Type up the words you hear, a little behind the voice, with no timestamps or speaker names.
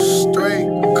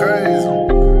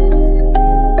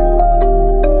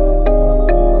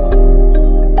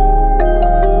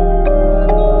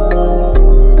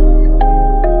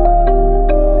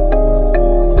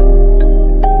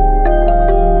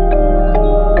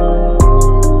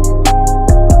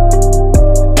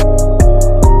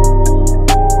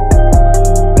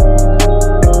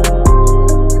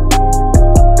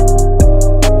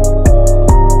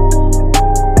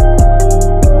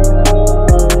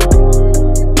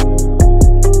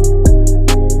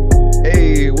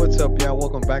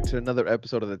back to another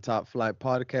episode of the Top Flight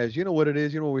Podcast. You know what it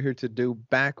is. You know what we're here to do.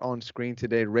 Back on screen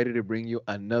today, ready to bring you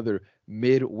another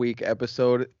midweek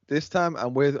episode. This time,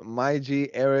 I'm with my G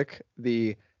Eric,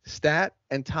 the stat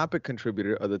and topic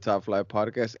contributor of the Top Flight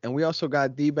Podcast, and we also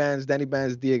got D Bands, Danny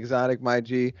Bands, D Exotic, my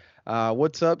G.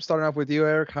 What's up? Starting off with you,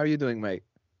 Eric. How are you doing, mate?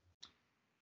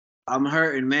 I'm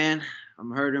hurting, man.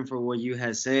 I'm hurting for what you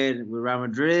had said with Real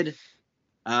Madrid.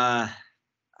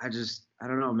 I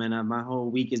don't know, man. My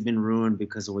whole week has been ruined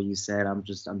because of what you said.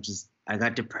 I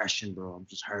got depression, bro. I'm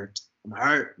just hurt. I'm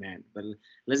hurt, man. But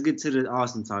let's get to the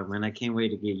Austin talk, man. I can't wait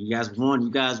to get you guys won. You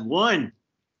guys won.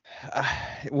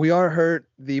 We are hurt.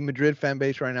 The Madrid fan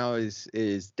base right now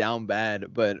is down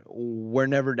bad, but we're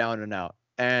never down and out.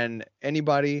 And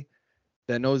anybody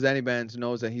that knows Danny Bands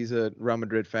knows that he's a Real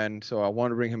Madrid fan. So I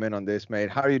want to bring him in on this, mate.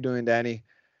 How are you doing, Danny?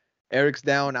 Eric's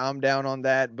down. I'm down on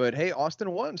that. But hey,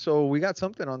 Austin won, so we got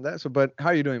something on that. So, but how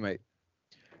are you doing, mate?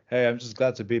 Hey, I'm just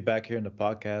glad to be back here in the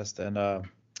podcast, and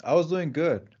I was doing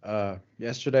good.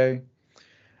 Yesterday,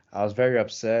 I was very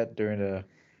upset during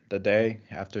the day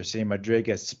after seeing Madrid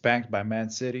get spanked by Man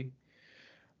City,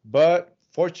 but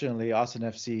fortunately, Austin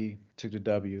FC took the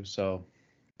W, so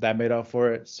that made up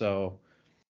for it. So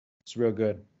it's real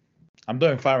good. I'm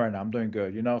doing fine right now. I'm doing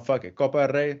good. You know, fuck it. Copa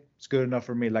del Rey, it's good enough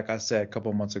for me, like I said a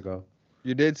couple months ago.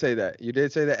 You did say that. You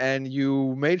did say that, and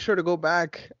you made sure to go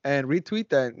back and retweet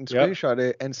that and Yep. screenshot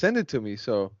it and send it to me.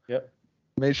 So Yep.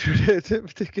 make sure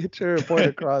to get your point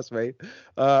across, mate.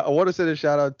 I want to send a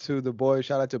shout out to the boy.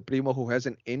 Shout out to Primo, who has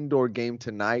an indoor game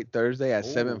tonight, Thursday at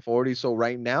Ooh. 7:40. So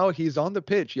right now he's on the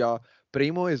pitch, y'all.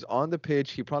 Primo is on the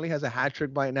pitch. He probably has a hat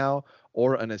trick by now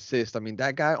or an assist. I mean,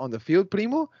 that guy on the field,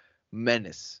 Primo,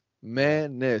 menace.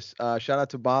 Menace. Shout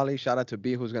out to Bali. Shout out to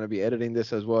B, who's going to be editing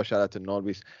this as well. Shout out to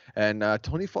Norbis and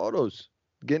Tony Photos.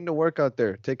 Getting to work out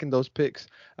there, taking those pics.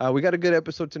 We got a good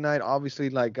episode tonight. Obviously,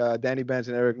 like Danny Bands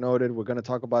and Eric noted, we're going to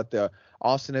talk about the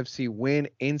Austin FC win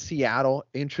in Seattle.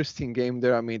 Interesting game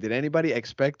there. I mean, did anybody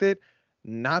expect it?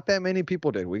 Not that many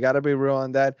people did. We got to be real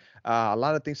on that. A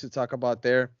lot of things to talk about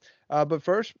there. But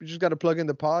first, you just got to plug in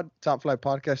the Top Flight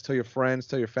Podcast. Tell your friends,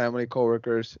 tell your family,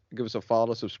 coworkers. Give us a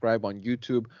follow, subscribe on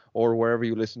YouTube or wherever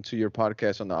you listen to your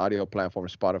podcast on the audio platform,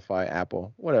 Spotify,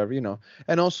 Apple, whatever, you know.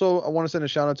 And also, I want to send a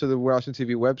shout out to the We're Austin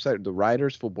TV website, the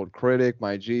writers, Football Critic,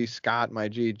 my G, Scott, my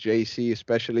G, JC,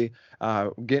 especially,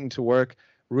 getting to work.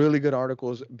 Really good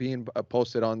articles being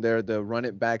posted on there. The Run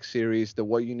It Back series, the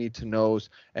What You Need to Knows,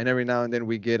 and every now and then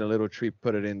we get a little treat,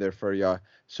 put it in there for y'all.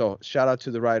 So shout out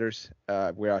to the writers,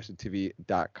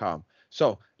 we'reaustintv.com.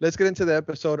 So let's get into the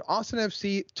episode. Austin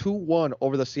FC 2-1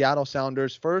 over the Seattle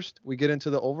Sounders. First, we get into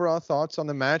the overall thoughts on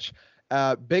the match.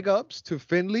 Big ups to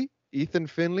Finlay, Ethan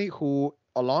Finlay, who,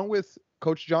 along with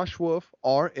Coach Josh Wolf,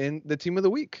 are in the Team of the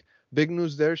Week. Big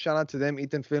news there. Shout out to them.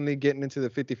 Ethan Finlay getting into the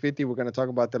 50-50. We're going to talk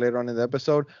about that later on in the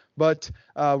episode. But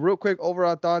real quick,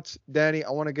 overall thoughts. Danny,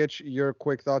 I want to get your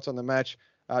quick thoughts on the match.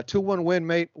 2-1 win,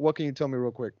 mate. What can you tell me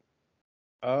real quick?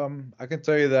 I can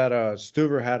tell you that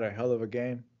Stuver had a hell of a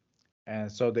game,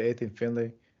 and so did Ethan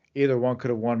Finlay. Either one could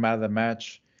have won man of the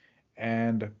match,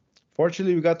 and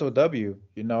fortunately we got the W,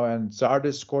 you know, and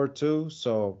Zardes scored too,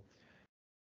 so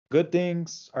good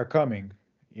things are coming,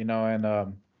 you know,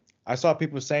 and I saw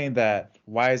people saying that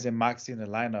why isn't Maxi in the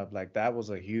lineup? Like that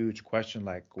was a huge question.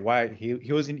 Like why he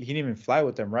didn't even fly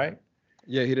with them, right?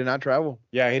 Yeah, he did not travel.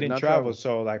 Yeah, he Did didn't not travel.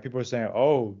 So like people are saying,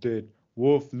 oh, did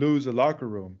Wolf lose the locker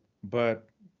room? But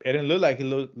it didn't look like he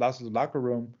lost the locker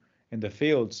room in the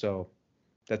field. So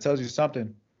that tells you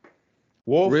something.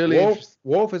 Wolf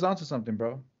is onto something,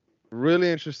 bro.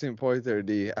 Really interesting point there,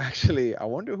 D. Actually, I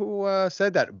wonder who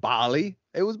said that. Bali.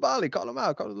 It was Bali. Call him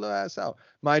out. Call his little ass out.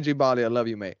 My G Bali, I love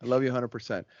you, mate. I love you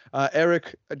 100%.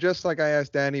 Eric, just like I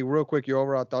asked Danny, real quick, your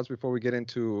overall thoughts before we get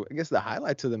into, I guess, the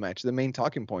highlights of the match, the main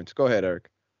talking points. Go ahead, Eric.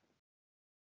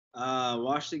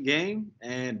 Watched the game,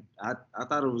 and I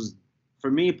thought it was,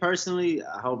 for me personally,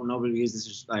 I hope nobody gets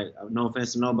this, like, no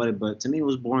offense to nobody, but to me it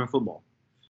was boring football.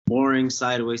 Boring,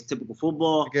 sideways, typical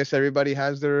football. I guess everybody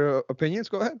has their opinions.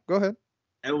 Go ahead. Go ahead.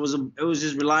 It was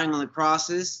just relying on the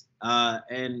crosses.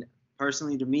 And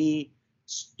personally, to me,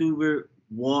 Stuber,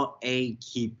 what a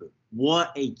keeper!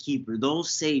 What a keeper!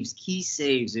 Those saves, key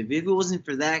saves. If it wasn't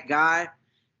for that guy,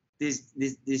 this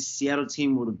Seattle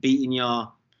team would have beaten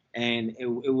y'all, and it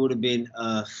would have been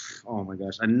oh my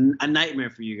gosh, a nightmare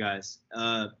for you guys.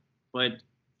 But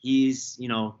he is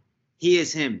him. He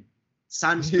is him.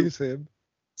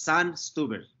 San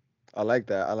Stuber. I like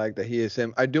that. I like that. He is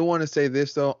him. I do want to say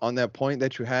this, though, on that point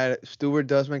that you had. Stewart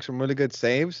does make some really good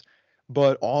saves.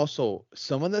 But also,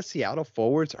 some of the Seattle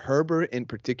forwards, Herbert in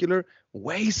particular,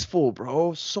 wasteful,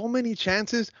 bro. So many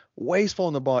chances, wasteful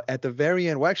on the ball at the very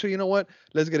end. Well, actually, you know what?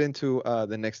 Let's get into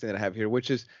the next thing that I have here,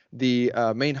 which is the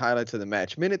main highlights of the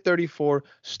match. Minute 34,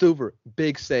 Stuver,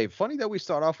 big save. Funny that we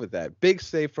start off with that. Big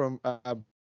save from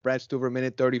Brad Stuver,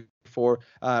 minute 34.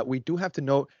 We do have to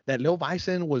note that Lil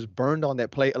Bison was burned on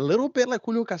that play, a little bit like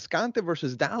Julio Cascante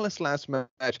versus Dallas last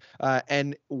match.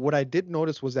 And what I did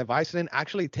notice was that Vicenen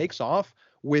actually takes off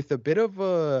with a bit of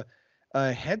a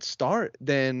head start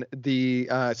than the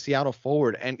Seattle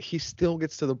forward, and he still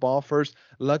gets to the ball first.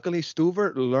 Luckily,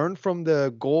 Stuver learned from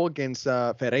the goal against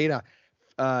Ferreira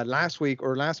last week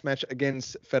or last match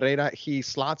against Ferreira. He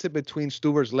slots it between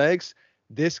Stuver's legs.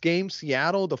 This game,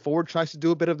 Seattle, the forward tries to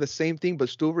do a bit of the same thing, but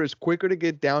Stuver is quicker to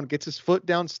get down, gets his foot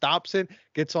down, stops it,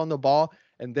 gets on the ball,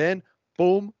 and then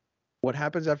boom, what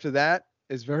happens after that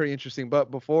is very interesting.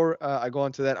 But before I go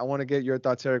on to that, I want to get your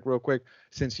thoughts, Eric, real quick.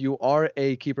 Since you are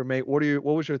a keeper, mate, what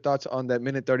was your thoughts on that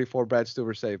minute 34 Brad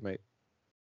Stuver save, mate?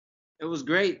 It was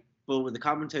great, but the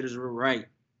commentators were right.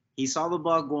 He saw the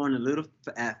ball going a little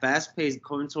at fast pace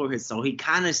going toward his, so he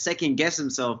kind of second guessed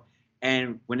himself.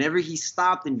 And whenever he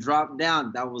stopped and dropped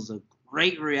down, that was a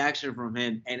great reaction from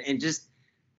him. And just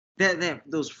that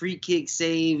those free kick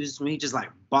saves when he just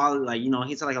like volley, like, you know,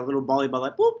 he's like a little volleyball,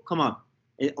 like boop, come on,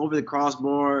 over the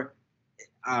crossbar.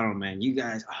 I don't know, man. You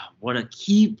guys, what a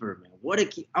keeper, man. What a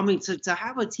keeper. I mean, to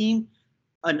have a team,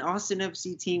 an Austin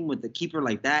FC team with a keeper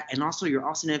like that, and also your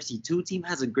Austin FC 2 team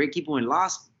has a great keeper and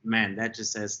lost, man, that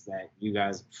just says that you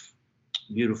guys,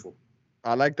 beautiful.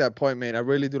 I like that point, man. I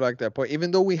really do like that point. Even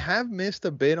though we have missed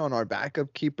a bit on our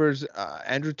backup keepers,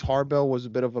 Andrew Tarbell was a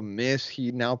bit of a miss.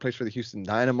 He now plays for the Houston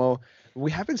Dynamo.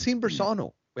 We haven't seen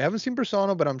Bersano.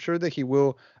 But I'm sure that he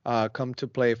will come to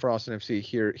play for Austin FC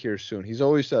here soon. He's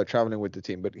always traveling with the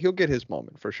team, but he'll get his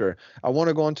moment for sure. I want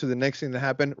to go on to the next thing that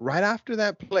happened right after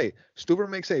that play. Stuber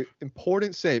makes a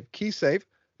important save, key save,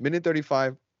 minute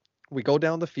 35. We go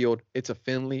down the field. It's a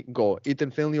Finlay goal.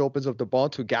 Ethan Finlay opens up the ball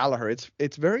to Gallagher.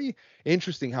 It's very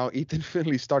interesting how Ethan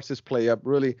Finlay starts this play up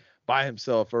really by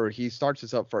himself, or he starts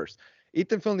this up first.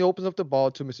 Ethan Finlay opens up the ball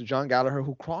to Mr. John Gallagher,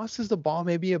 who crosses the ball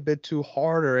maybe a bit too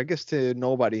hard, or I guess to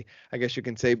nobody, I guess you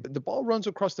can say. But the ball runs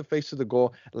across the face of the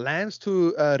goal, lands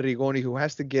to Rigoni, who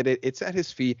has to get it. It's at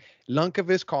his feet.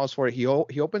 Lunkovic calls for it. He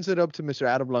opens it up to Mr.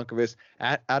 Adam Lunkovic.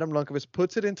 Adam Lunkovic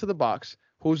puts it into the box.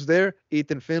 Who's there?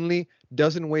 Ethan Finlay.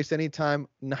 Doesn't waste any time,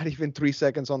 not even 3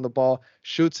 seconds on the ball.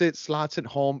 Shoots it, slots it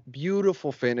home.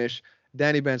 Beautiful finish.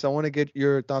 Danny Benz, I want to get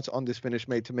your thoughts on this finish,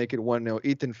 mate, to make it 1-0.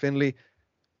 Ethan Finlay,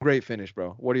 great finish,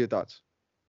 bro. What are your thoughts?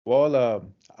 Well,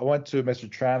 I went to Mr.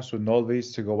 Tramps with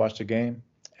Nolvis to go watch the game,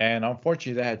 and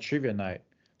unfortunately they had trivia night.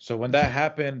 So when that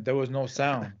happened, there was no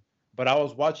sound. But I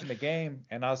was watching the game,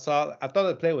 and I thought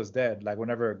the play was dead, like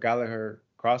whenever Gallagher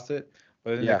crossed it.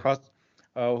 But then they crossed.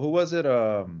 Who was it?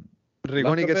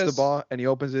 Rigoni gets the ball and he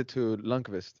opens it to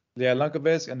Lunkovic. Yeah,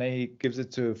 Lunkovic, and then he gives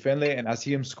it to Finlay, and I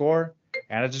see him score,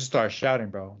 and I just start shouting,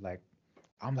 bro. Like,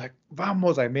 I'm like,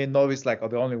 vamos! Like me and Novi's like are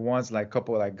the only ones, like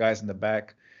couple like guys in the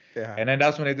back. Yeah. And then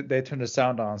that's when they turn the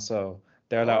sound on. So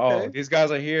they're like, oh, these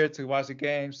guys are here to watch the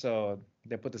game, so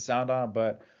they put the sound on.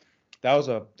 But that was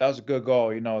a good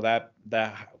goal. You know, that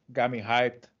got me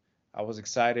hyped. I was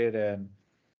excited, and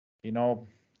you know,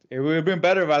 it would have been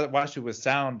better if I watched it with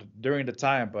sound during the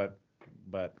time, but.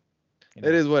 You know,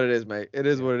 it is what it is, mate. It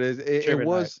is what it is.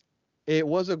 It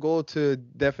was a goal to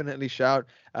definitely shout,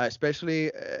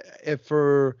 especially if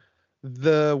for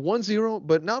the 1-0.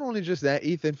 But not only just that,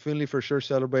 Ethan Finlay for sure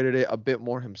celebrated it a bit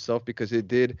more himself, because it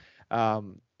did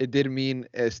mean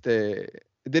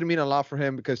a lot for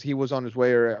him, because he was on his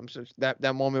way, or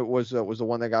that moment was the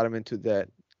one that got him into that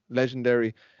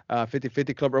legendary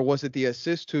 50-50 club, or was it the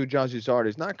assist to Josie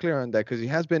Zardes? Not clear on that, because he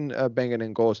has been banging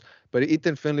in goals. But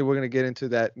Ethan Finlay, we're going to get into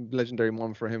that legendary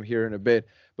moment for him here in a bit.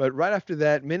 But right after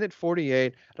that, minute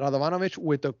 48, Radovanovic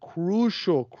with a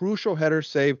crucial header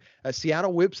save.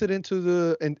 Seattle whips it into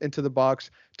the box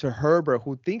to Herbert,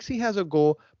 who thinks he has a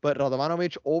goal, but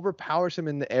Radovanovic overpowers him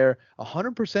in the air.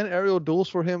 100% aerial duels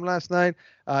for him last night.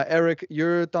 Eric,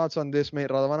 your thoughts on this, mate?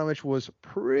 Radovanovic was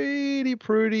pretty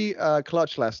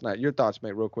clutch last night. Your thoughts,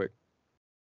 mate, real quick.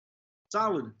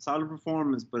 Solid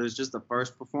performance, but it's just the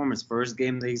first performance, first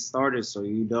game they started, so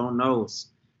you don't know.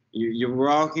 We're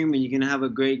all human. You can have a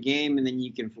great game and then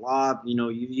you can flop. You know,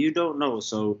 you don't know.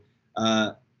 So,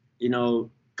 you know,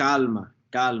 calma.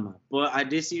 But I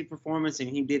did see the performance, and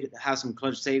he did have some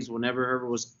clutch saves whenever Herbert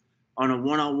was on a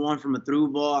one-on-one from a through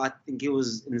ball. I think it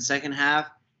was in the second half,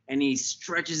 and he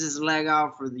stretches his leg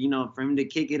out for him to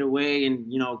kick it away,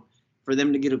 and for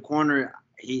them to get a corner.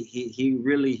 he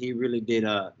really did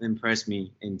impress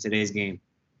me in today's game.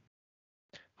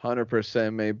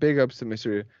 100%, mate. Big ups to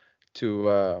Mr.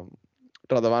 to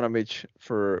Radovanovic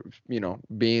for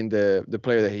being the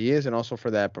player that he is, and also for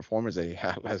that performance that he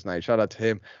had last night. Shout out to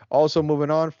him. Also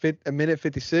moving on, a minute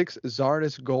 56,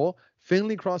 Zardes goal.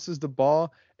 Finlay crosses the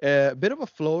ball. A bit of a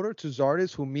floater to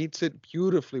Zardes, who meets it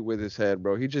beautifully with his head,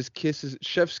 bro. He just kisses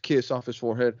chef's kiss off his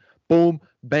forehead. Boom,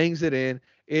 bangs it in.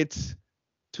 It's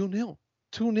 2-0.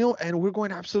 2-0, and we're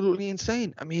going absolutely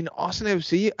insane. I mean, Austin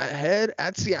FC ahead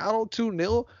at Seattle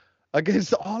 2-0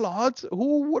 against all odds.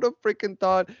 Who would have freaking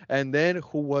thought? And then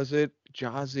who was it?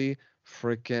 Jazzy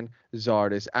freaking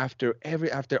Zardes. After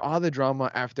all the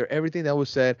drama, after everything that was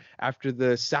said, after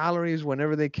the salaries,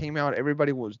 whenever they came out,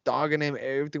 everybody was dogging him.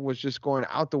 Everything was just going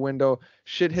out the window.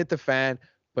 Shit hit the fan.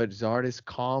 But Zardes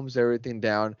calms everything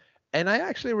down. And I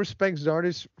actually respect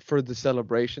Zardes for the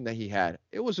celebration that he had.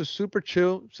 It was a super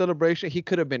chill celebration. He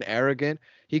could have been arrogant.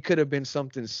 He could have been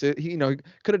something silly. He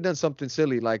could have done something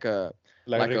silly like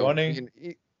Rigoni.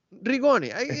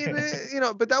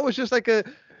 Rigoni. But that was just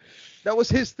that was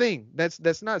his thing.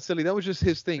 That's not silly. That was just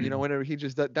his thing. Whenever he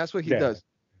just that's what he does.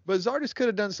 But Zardes could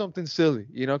have done something silly.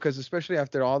 Because especially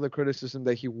after all the criticism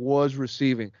that he was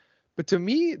receiving. But to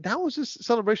me, that was just a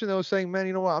celebration that was saying, man,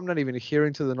 you know what? I'm not even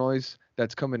hearing to the noise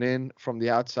that's coming in from the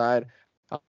outside.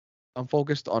 I'm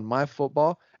focused on my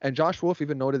football. And Josh Wolf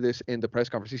even noted this in the press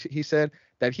conference. He said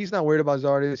that he's not worried about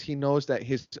Zardes. He knows that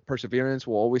his perseverance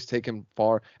will always take him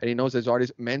far. And he knows that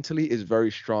Zardes mentally is very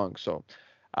strong. So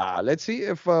let's see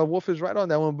if Wolf is right on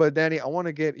that one. But Danny, I want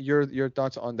to get your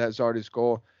thoughts on that Zardes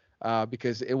goal.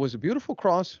 Because it was a beautiful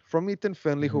cross from Ethan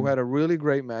Finlay, who had a really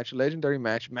great match, legendary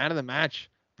match, man of the match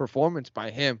performance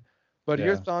by him. But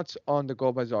your thoughts on the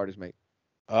goal by Zardes, mate?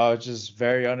 Just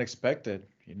very unexpected.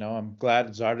 I'm glad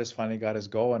Zardes finally got his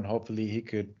goal, and hopefully he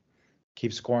could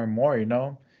keep scoring more.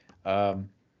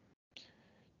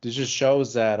 This just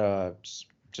shows that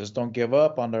just don't give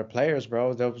up on their players,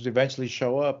 bro. They'll eventually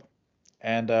show up.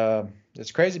 And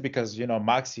it's crazy because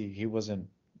Maxi, he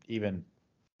didn't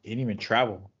even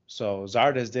travel. So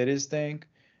Zardes did his thing,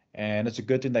 and it's a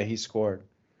good thing that he scored.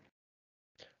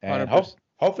 And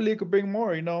hopefully he could bring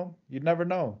more. You never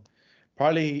know.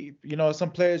 Probably,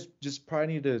 some players just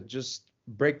probably need to just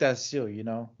break that seal.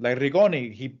 Like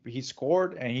Rigoni, he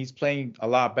scored and he's playing a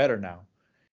lot better now.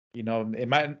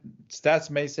 Stats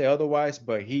may say otherwise,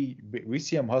 but we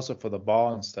see him hustle for the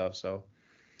ball and stuff. So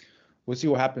we'll see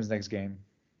what happens next game.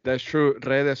 That's true.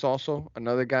 Redes also,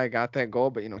 another guy, got that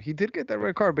goal, but he did get that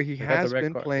red card, but he has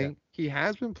been playing. Yeah. He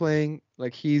has been playing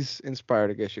like he's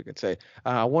inspired, I guess you could say.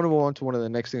 I want to go on to one of the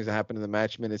next things that happened in the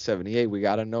match, minute 78. We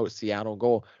got a note, Seattle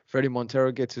goal. Freddie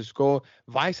Montero gets his goal.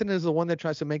 Vyson is the one that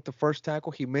tries to make the first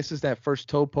tackle. He misses that first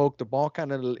toe poke. The ball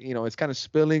kind of, it's kind of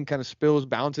spills,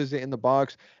 bounces it in the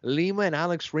box. Lima and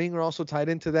Alex Ring are also tied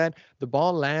into that. The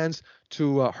ball lands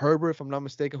to Herbert, if I'm not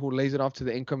mistaken, who lays it off to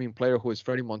the incoming player, who is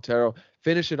Freddie Montero.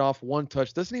 Finish it off, one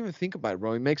touch. Doesn't even think about it,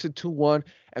 bro. He makes it 2-1.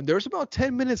 And there's about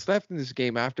 10 minutes left in this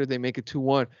game after they make it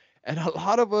 2-1. And a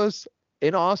lot of us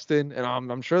in Austin, and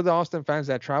I'm sure the Austin fans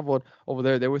that traveled over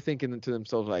there, they were thinking to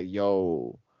themselves like,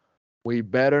 yo, we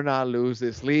better not lose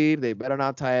this lead. They better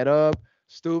not tie it up.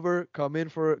 Stuver, come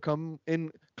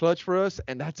in clutch for us.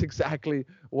 And that's exactly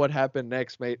what happened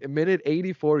next, mate. In minute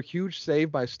 84, huge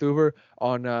save by Stuver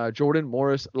on Jordan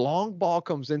Morris. Long ball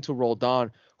comes into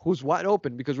Roldan, who's wide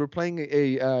open because we're playing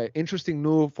a interesting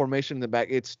new formation in the back.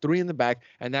 It's 3 in the back,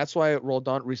 and that's why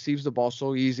Roldan receives the ball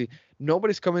so easy.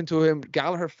 Nobody's coming to him.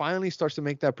 Gallagher finally starts to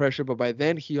make that pressure, but by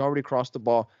then he already crossed the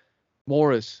ball.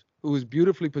 Morris, who is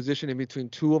beautifully positioned in between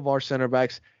 2 of our center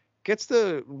backs, gets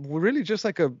really just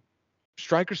like a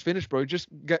striker's finish, bro. You just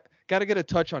got to get a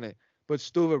touch on it. But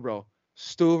Stuver,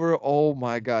 oh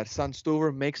my God. San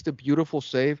Stuver makes the beautiful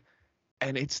save,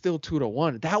 and it's still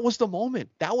 2-1. That was the moment.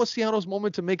 That was Seattle's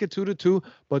moment to make it 2-2.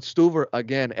 But Stuver,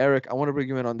 again, Eric, I want to bring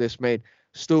you in on this, mate.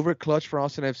 Stuver clutch for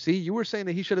Austin FC. You were saying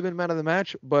that he should have been man of the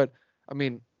match, but, I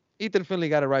mean, Ethan Finlay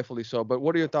got it rightfully so. But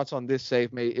what are your thoughts on this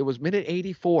save, mate? It was minute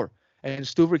 84, and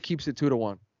Stuver keeps it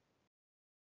 2-1.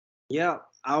 Yeah,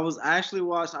 I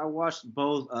watched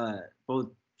both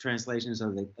translations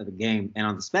of the game, and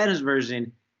on the Spanish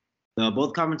version,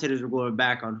 both commentators were going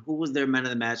back on who was their man of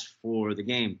the match for the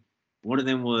game. One of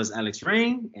them was Alex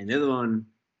Ring, and the other one,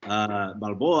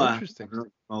 Balboa. Interesting.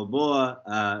 Balboa,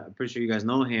 I'm pretty sure you guys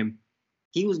know him.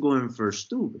 He was going for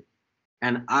Stuber,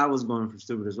 and I was going for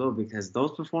Stuber as well, because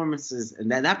those performances and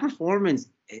that performance,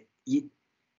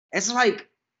 it's like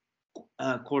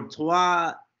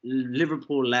Courtois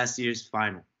Liverpool last year's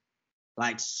final.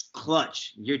 Like,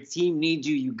 clutch. Your team needs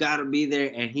you. You got to be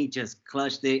there. And he just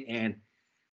clutched it. And,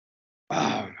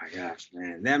 oh, my gosh,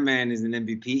 man, that man is an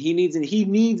MVP. He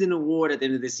needs an award at the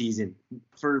end of the season.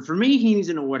 For me, he needs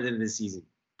an award at the end of the season.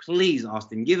 Please,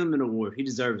 Austin, give him an award. He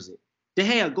deserves it. De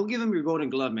Gea, go give him your Golden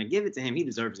Glove, man. Give it to him. He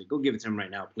deserves it. Go give it to him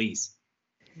right now, please.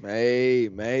 Mate.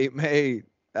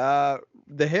 De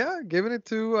Gea giving it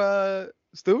to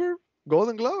Stewart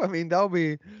Golden Glove. I mean, that'll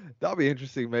be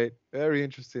interesting, mate. Very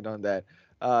interesting on that.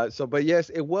 But yes,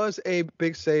 it was a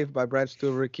big save by Brad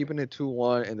Stewart, keeping it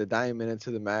 2-1 in the dying minutes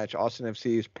of the match. Austin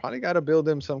FC's probably got to build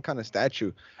him some kind of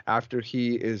statue after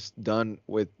he is done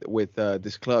with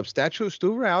this club. Statue of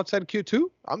Stewart outside Q2.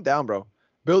 I'm down, bro.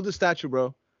 Build the statue,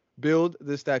 bro. Build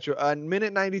the statue.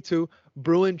 Minute 92,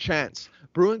 Bruin chance.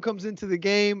 Bruin comes into the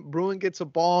game. Bruin gets a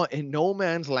ball in no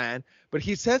man's land, but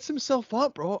he sets himself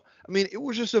up, bro. I mean, it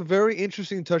was just a very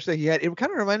interesting touch that he had. It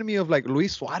kind of reminded me of like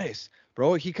Luis Suarez,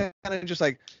 bro. He kind of just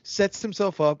like sets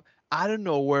himself up out of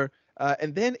nowhere,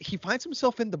 and then he finds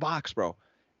himself in the box, bro.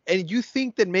 And you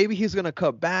think that maybe he's gonna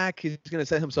cut back, he's gonna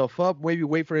set himself up, maybe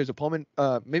wait for his opponent,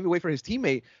 maybe wait for his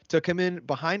teammate to come in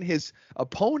behind his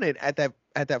opponent at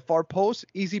that far post,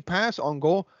 easy pass on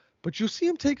goal. But you see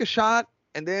him take a shot,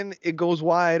 and then it goes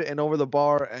wide and over the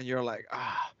bar, and you're like,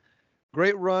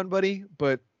 great run, buddy,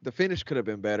 but the finish could have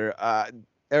been better.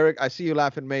 Eric, I see you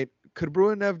laughing, mate. Could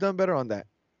Bruin have done better on that?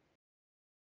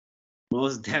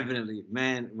 Most definitely,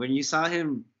 man. When you saw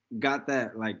him got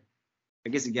that, like, I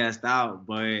guess he gassed out,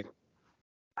 but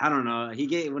I don't know.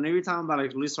 Whenever you're talking about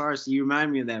like Luis Suarez, you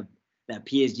remind me of that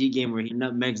PSG game where he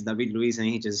nutmegs David Luiz and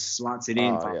he just slots it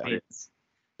in.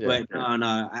 But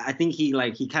no, I think he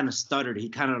kind of stuttered. He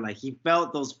kind of he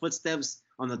felt those footsteps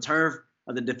on the turf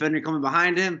of the defender coming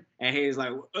behind him, and he was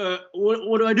like,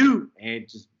 what do I do? And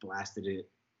just blasted it.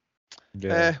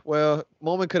 Yeah. Well,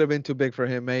 moment could have been too big for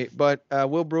him, mate. But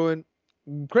Will Bruin,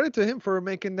 credit to him for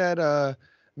making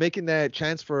that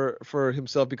chance for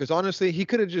himself, because honestly, he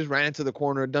could have just ran into the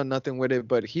corner, done nothing with it,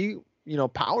 but he,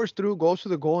 powers through, goes to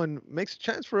the goal, and makes a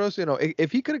chance for us.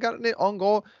 If he could have gotten it on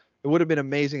goal, it would have been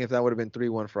amazing if that would have been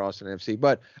 3-1 for Austin FC.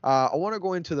 But I want to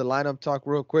go into the lineup talk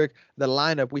real quick. The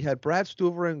lineup, we had Brad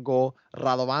Stuver in goal,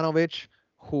 Radovanovic,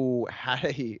 who had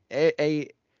a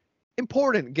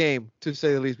important game, to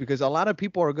say the least, because a lot of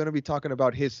people are going to be talking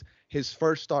about his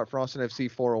first start for Austin FC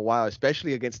for a while,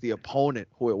 especially against the opponent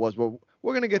who it was. But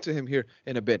we're going to get to him here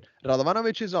in a bit.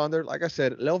 Radovanovic is on there. Like I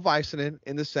said, Leo Väisänen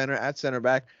in the center at center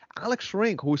back. Alex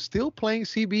Rink, who's still playing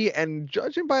CB, and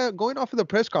judging by going off of the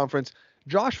press conference,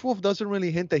 Josh Wolf doesn't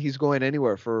really hint that he's going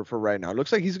anywhere for right now. It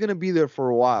looks like he's going to be there for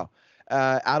a while.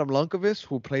 Adam Lunkovic,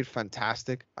 who played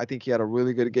fantastic. I think he had a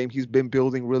really good game. He's been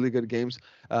building really good games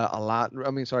a lot.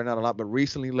 I mean, sorry, not a lot, but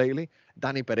recently, lately.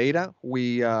 Dani Pereira,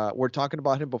 we were talking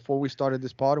about him before we started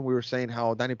this pod, and we were saying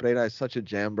how Dani Pereira is such a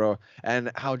gem, bro,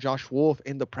 and how Josh Wolf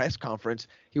in the press conference,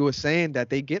 he was saying that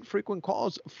they get frequent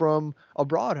calls from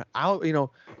abroad, out,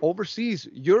 overseas,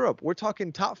 Europe. We're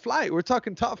talking top flight. We're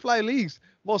talking top flight leagues,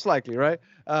 most likely, right?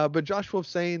 But Josh Wolf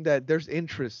saying that there's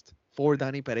interest for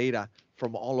Dani Pereira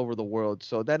from all over the world.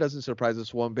 So that doesn't surprise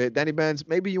us one bit. Danny Benz,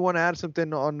 maybe you want to add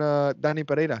something on Dani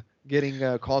Pereira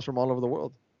getting calls from all over the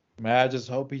world. Man, I just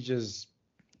hope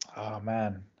oh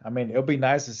man. I mean, it'll be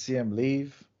nice to see him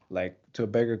leave, like, to a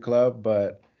bigger club,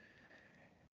 but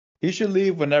he should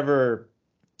leave whenever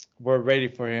we're ready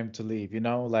for him to leave,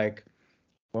 like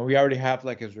when we already have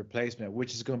like his replacement,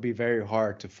 which is going to be very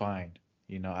hard to find,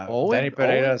 Dani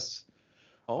Pereira's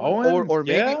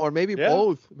Or maybe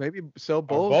both. Maybe sell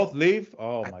both. Or both leave.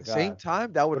 Oh at my god. At the same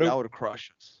time, that would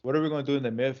crush us. What are we going to do in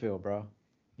the midfield, bro?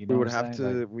 We would have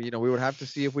to, we would have to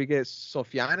see if we get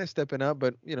Sofiane stepping up,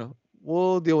 but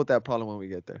we'll deal with that problem when we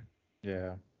get there.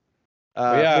 Yeah.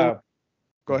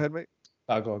 Go ahead, mate.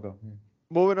 I'll go.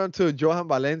 Moving on to Johan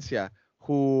Valencia,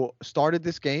 who started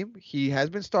this game. He has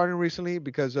been starting recently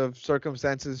because of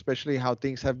circumstances, especially how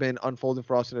things have been unfolding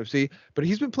for Austin FC. But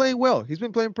he's been playing well. He's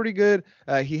been playing pretty good.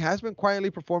 He has been quietly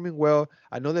performing well.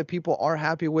 I know that people are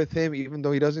happy with him, even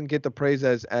though he doesn't get the praise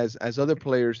as other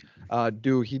players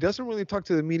do. He doesn't really talk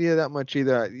to the media that much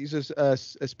either. He's a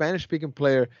Spanish-speaking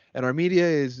player, and our media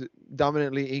is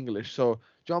dominantly English. So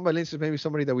John Valencia is maybe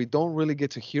somebody that we don't really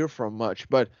get to hear from much.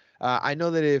 But I know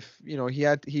that if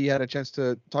he had a chance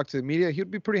to talk to the media,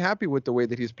 he'd be pretty happy with the way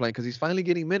that he's playing, because he's finally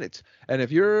getting minutes. And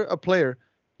if you're a player,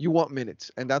 you want minutes,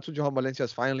 and that's what Johan Valencia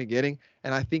is finally getting.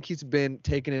 And I think he's been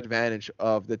taking advantage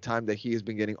of the time that he has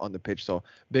been getting on the pitch. So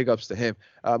big ups to him.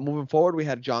 Moving forward, we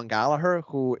had John Gallagher,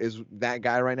 who is that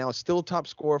guy right now, still top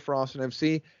scorer for Austin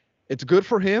FC. It's good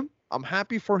for him. I'm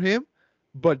happy for him.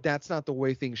 But that's not the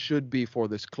way things should be for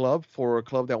this club, for a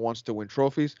club that wants to win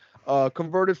trophies.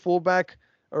 Converted fullback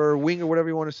or wing or whatever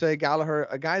you want to say, Gallagher,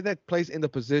 a guy that plays in the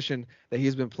position that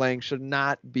he's been playing, should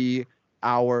not be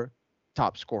our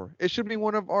top scorer. It should be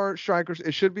one of our strikers.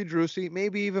 It should be Drusi,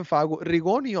 maybe even Fago.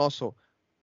 Rigoni also.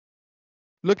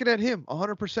 Looking at him,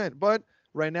 100%. But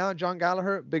right now, John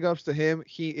Gallagher, big ups to him.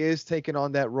 He is taking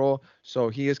on that role, so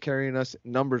he is carrying us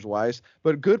numbers wise.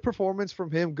 But good performance from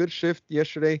him. Good shift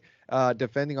yesterday,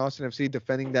 defending Austin FC,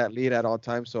 defending that lead at all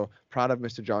times. So proud of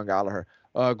Mr. John Gallagher.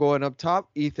 Going up top,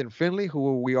 Ethan Finlay,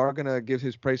 who we are gonna give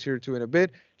his praise here to in a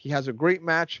bit. He has a great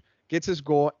match, gets his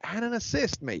goal and an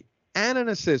assist, mate, and an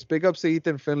assist. Big ups to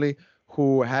Ethan Finlay,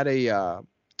 who had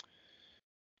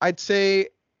I'd say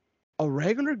a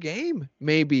regular game,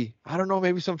 maybe. I don't know.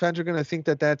 Maybe some fans are going to think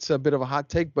that that's a bit of a hot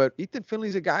take, but Ethan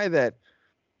Finley's a guy that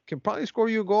can probably score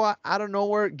you a goal out of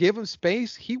nowhere. Give him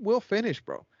space. He will finish,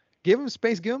 bro. Give him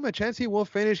space. Give him a chance. He will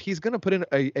finish. He's going to put in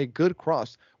a good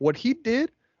cross. What he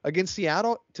did against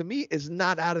Seattle, to me, is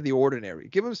not out of the ordinary.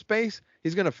 Give him space.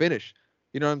 He's going to finish.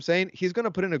 You know what I'm saying? He's going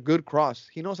to put in a good cross.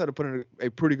 He knows how to put in a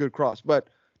pretty good cross. But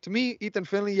to me, Ethan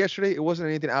Finlay yesterday, it wasn't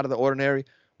anything out of the ordinary.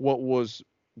 What was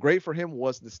great for him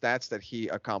was the stats that he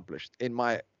accomplished, in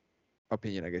my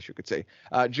opinion, I guess you could say.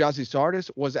 Jazzy Zardes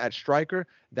was at striker.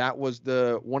 That was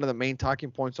one of the main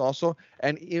talking points also.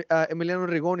 And Emiliano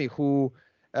Rigoni, who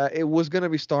it was going to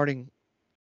be starting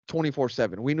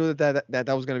 24/7. We knew that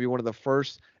was going to be one of the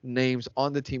first names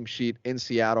on the team sheet in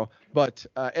Seattle. But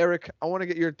Eric, I want to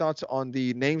get your thoughts on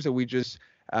the names that we just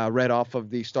read off of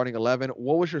the starting 11.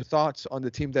 What was your thoughts on the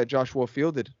team that Joshua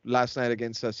fielded last night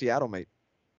against Seattle, mate?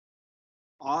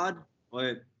 Odd,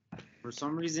 but for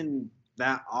some reason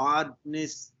that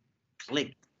oddness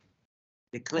clicked.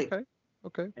 It clicked.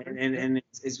 Okay. And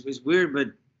it's weird, but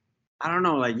I don't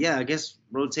know. Like, yeah, I guess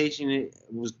rotation it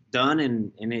was done,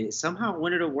 and it somehow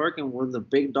ended up working with the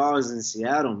big dogs in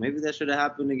Seattle. Maybe that should have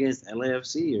happened against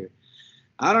LAFC, or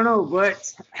I don't know,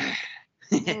 but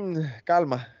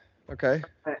calma. Okay.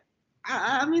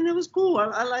 I mean, it was cool.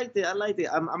 I liked it.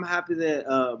 I'm happy that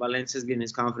Valencia's getting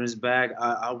his confidence back.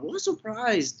 I was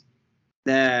surprised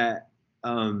that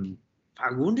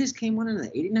Fagundes came on in the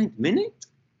 89th minute.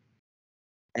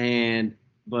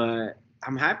 But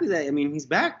I'm happy that, I mean, he's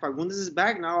back. Fagundes is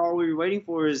back. Now all we're waiting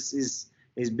for is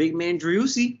big man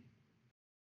Driussi.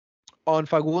 On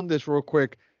Fagundes, real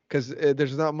quick, because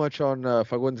there's not much on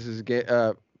Fagundes'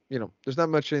 game. There's not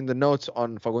much in the notes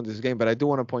on Fagundes' game, but I do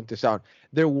want to point this out.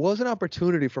 There was an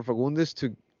opportunity for Fagundes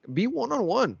to be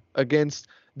one-on-one against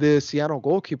the Seattle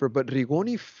goalkeeper, but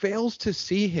Rigoni fails to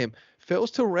see him,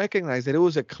 fails to recognize that it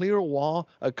was a clear wall,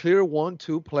 a clear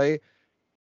 1-2 play.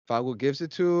 Fagu gives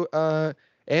it to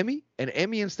Emi, and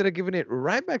Emi, instead of giving it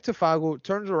right back to Fagu,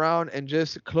 turns around and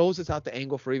just closes out the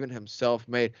angle for even himself,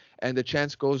 mate. And the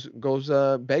chance goes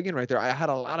begging right there. I had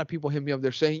a lot of people hit me up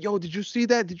there saying, yo, did you see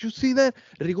that? Did you see that?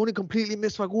 Rigoni completely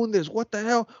missed Fagundes. What the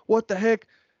hell? What the heck?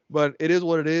 But it is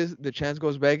what it is. The chance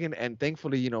goes begging, and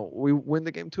thankfully, we win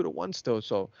the game 2-1 still.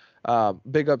 So,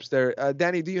 big ups there.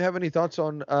 Danny, do you have any thoughts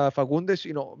on Fagundes?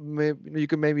 You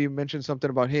can maybe mention something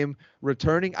about him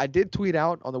returning. I did tweet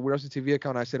out on the Weird TV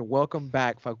account. I said, "Welcome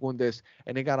back, Fagundes,"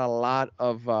 and it got a lot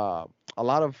of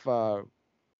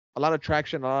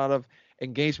traction, a lot of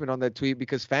engagement on that tweet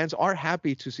because fans are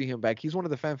happy to see him back. He's one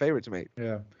of the fan favorites, mate.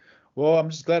 Yeah. Well, I'm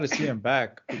just glad to see him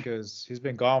back because he's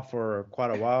been gone for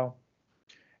quite a while.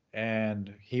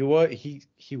 And he was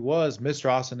Mr.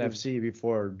 Austin FC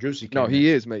before Juicy came. No, he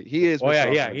is, mate. He is. Oh,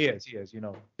 Mr. yeah, Austin. he is. He is. He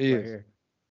right is. Here.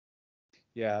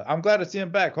 Yeah, I'm glad to see him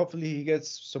back. Hopefully, he gets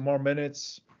some more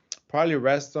minutes. Probably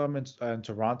rest him in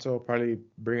Toronto. Probably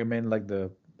bring him in like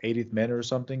the 80th minute or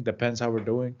something. Depends how we're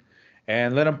doing,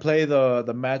 and let him play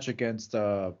the match against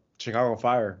Chicago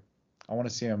Fire. I want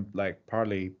to see him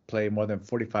probably play more than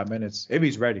 45 minutes if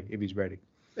he's ready.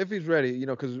 If he's ready,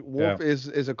 because Wolf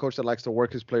is a coach that likes to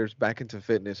work his players back into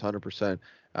fitness 100%.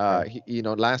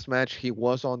 Last match he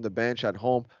was on the bench at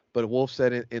home, but Wolf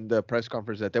said in the press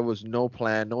conference that there was no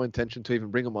plan, no intention to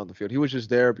even bring him on the field. He was just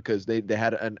there because they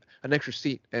had an extra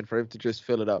seat and for him to just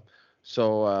fill it up.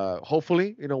 So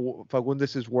hopefully,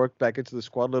 Fagundes is worked back into the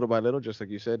squad little by little, just like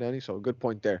you said, Danny. So good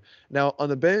point there. Now on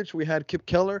the bench we had Kip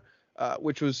Keller,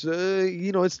 which was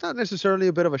it's not necessarily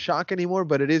a bit of a shock anymore,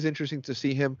 but it is interesting to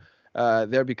see him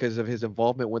there because of his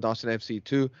involvement with Austin FC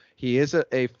too. He is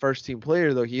a first team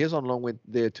player, though. He is on loan with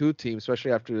the two teams,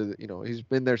 especially after he's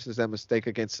been there since that mistake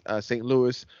against St.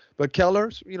 Louis. But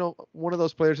Keller's one of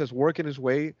those players that's working his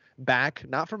way back,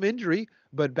 not from injury,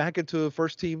 but back into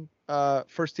first team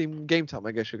game time,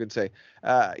 I guess you could say.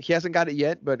 He hasn't got it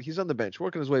yet, but he's on the bench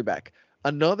working his way back.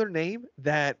 Another name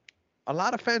that a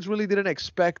lot of fans really didn't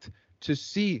expect to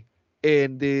see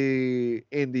in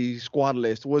the squad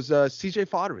list was CJ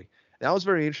Foddery. That was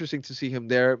very interesting to see him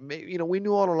there. We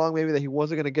knew all along maybe that he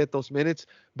wasn't going to get those minutes,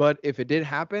 but if it did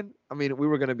happen, I mean, we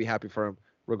were going to be happy for him.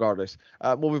 regardless.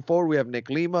 Moving forward, we have Nick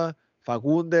Lima,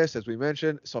 Fagundes, as we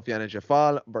mentioned, Sofiane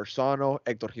Jeffal, Bersano,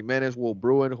 Hector Jimenez, Will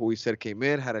Bruin, who we said came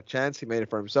in, had a chance, he made it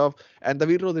for himself, and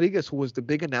David Rodriguez, who was the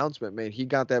big announcement, man. He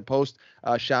got that post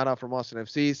shout out from Austin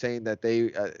FC saying that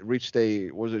they reached a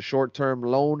short-term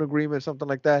loan agreement, something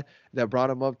like that, that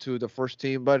brought him up to the first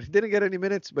team, but he didn't get any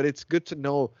minutes. But it's good to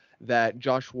know that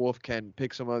Josh Wolf can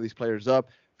pick some of these players up,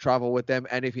 travel with them,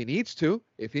 and if he needs to,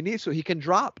 he can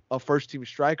drop a first-team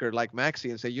striker like Maxi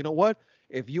and say, you know what?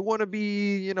 If you want to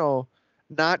be,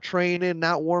 not training,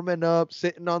 not warming up,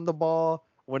 sitting on the ball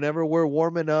whenever we're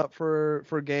warming up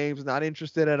for games, not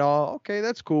interested at all, okay,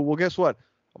 that's cool. Well, guess what?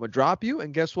 I'm going to drop you,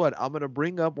 and guess what? I'm going to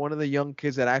bring up one of the young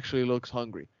kids that actually looks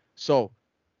hungry. So,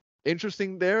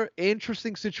 interesting there.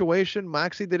 Interesting situation.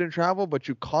 Maxi didn't travel, but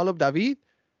you call up David.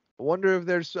 I wonder if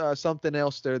there's something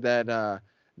else there that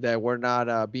we're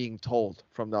not being told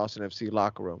from the Austin FC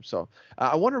locker room. So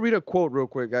I want to read a quote real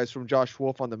quick, guys, from Josh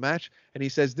Wolf on the match. And he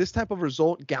says, this type of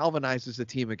result galvanizes the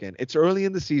team again. It's early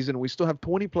in the season. We still have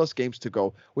 20-plus games to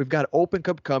go. We've got Open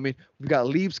Cup coming. We've got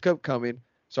Leagues Cup coming.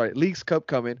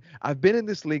 I've been in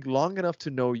this league long enough to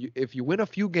know if you win a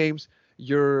few games,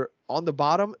 you're on the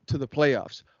bottom to the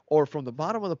playoffs, or from the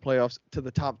bottom of the playoffs to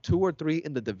the top 2 or 3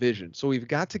 in the division. So we've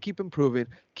got to keep improving,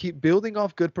 keep building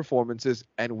off good performances,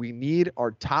 and we need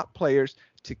our top players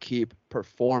to keep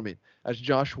performing. That's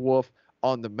Josh Wolf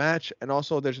on the match. And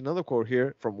also there's another quote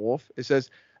here from Wolf. It says,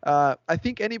 I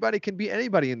think anybody can beat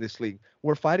anybody in this league.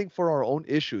 We're fighting for our own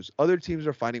issues. Other teams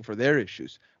are fighting for their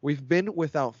issues. We've been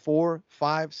without 4,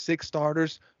 5, 6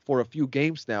 starters for a few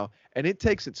games now, and it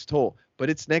takes its toll. But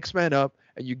it's next man up,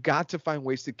 and you got to find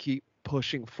ways to keep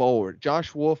pushing forward.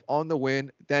 Josh Wolf on the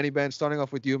win. Danny Ben, starting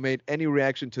off with you, made any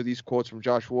reaction to these quotes from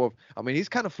Josh Wolf? I mean, he's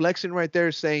kind of flexing right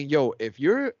there, saying, yo, if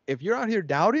you're out here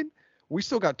doubting, we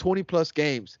still got 20-plus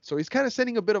games. So he's kind of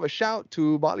sending a bit of a shout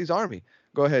to Bali's Army.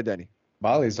 Go ahead, Danny.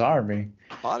 Bali's Army.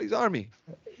 Bali's Army.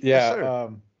 Yeah,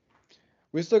 Yes,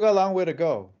 we still got a long way to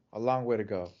go.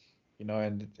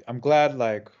 And I'm glad,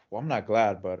 I'm not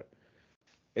glad, but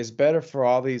it's better for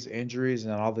all these injuries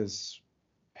and all this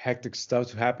hectic stuff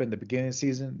to happen at the beginning of the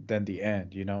season than the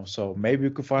end, So maybe we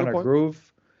could find our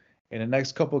groove in the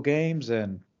next couple games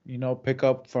and, pick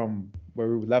up from where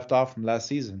we left off from last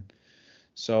season.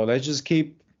 So let's just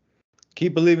keep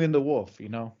believing in the Wolf,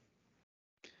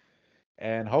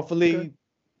 And hopefully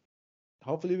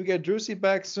we get Drusy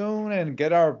back soon and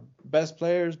get our best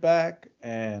players back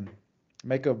and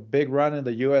make a big run in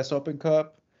the U.S. Open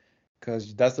Cup,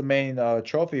 because that's the main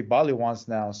trophy Bali wants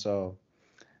now. So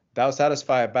that'll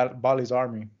satisfy Bali's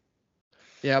Army.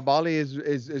 Yeah, Bali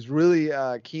is really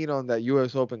keen on that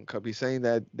U.S. Open Cup. He's saying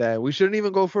that we shouldn't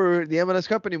even go for the MLS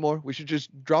Cup anymore. We should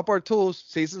just drop our tools.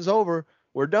 Season's over.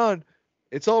 We're done.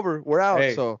 It's over. We're out.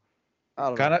 Hey, so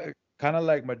I don't know. Kind of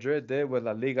like Madrid did with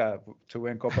La Liga to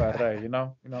win Copa del Rey, You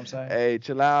know what I'm saying? Hey,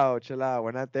 chill out.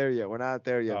 We're not there yet.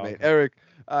 Oh, mate. okay. Eric,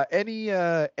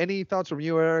 any thoughts from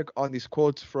you, Eric, on these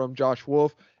quotes from Josh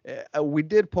Wolf? We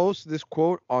did post this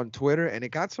quote on Twitter, and it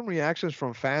got some reactions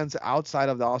from fans outside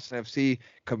of the Austin FC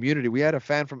community. We had a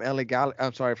fan from from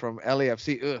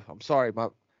LAFC. I'm sorry,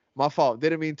 my fault.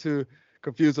 Didn't mean to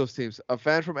confuse those teams. A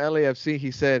fan from LAFC, he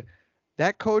said,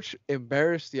 that coach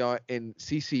embarrassed y'all in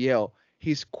CCL.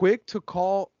 He's quick to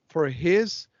call for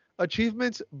his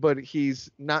achievements, but he's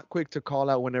not quick to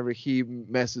call out whenever he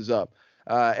messes up.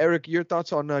 Eric, your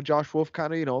thoughts on Josh Wolf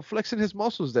kind of, flexing his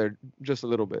muscles there just a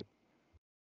little bit?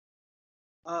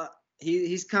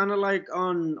 He's kind of like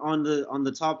on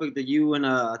the topic that you and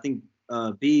I think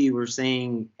B were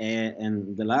saying,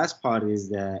 and the last part is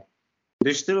that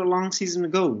there's still a long season to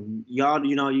go. Y'all,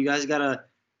 you guys gotta.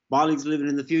 Bali's living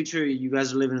in the future. You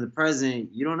guys are living in the present.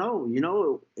 You don't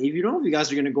know. If you guys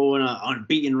are gonna go on an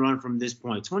unbeaten run from this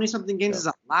point. 20-something games is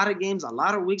a lot of games, a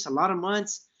lot of weeks, a lot of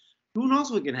months. Who knows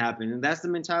what can happen? And that's the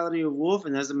mentality of Wolf,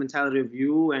 and that's the mentality of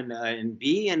you and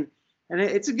B, and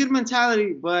it's a good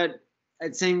mentality. But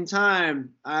at the same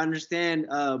time, I understand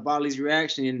Bali's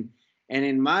reaction, and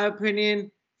in my opinion,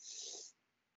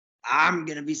 I'm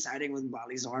gonna be siding with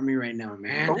Bali's Army right now,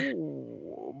 man.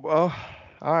 Oh, well.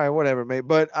 All right, whatever, mate.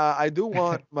 But I do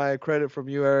want my credit from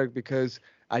you, Eric, because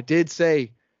I did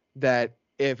say that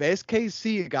if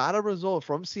SKC got a result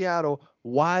from Seattle,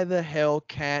 why the hell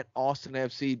can't Austin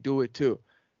FC do it too?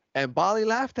 And Bali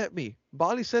laughed at me.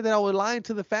 Bali said that I was lying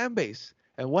to the fan base.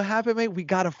 And what happened, mate? We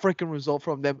got a freaking result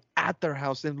from them at their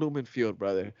house in Lumen Field,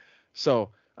 brother. So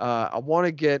I want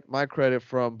to get my credit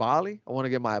from Bali. I want to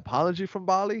get my apology from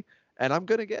Bali. And I'm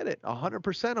going to get it.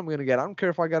 100% I'm going to get it. I don't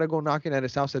care if I got to go knocking at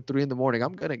his house at 3 in the morning.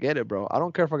 I'm going to get it, bro. I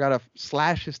don't care if I got to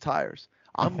slash his tires.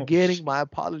 I'm getting my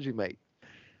apology, mate.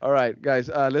 All right, guys.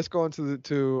 Let's go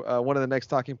into one of the next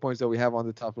talking points that we have on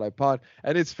the Top Flight Pod,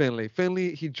 and it's Finlay.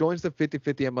 Finlay, he joins the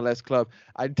 50-50 MLS club.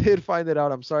 I did find it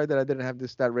out. I'm sorry that I didn't have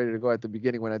this stat ready to go at the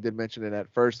beginning when I did mention it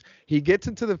at first. He gets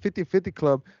into the 50-50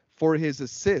 club for his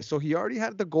assist, so he already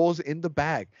had the goals in the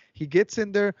bag. He gets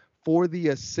in there for the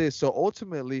assist. So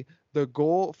ultimately, the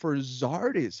goal for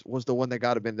Zardes was the one that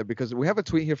got him in there, because we have a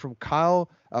tweet here from Kyle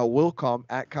Wilcom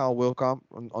at Kyle Wilcom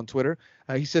on Twitter.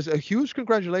 He says, a huge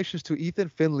congratulations to Ethan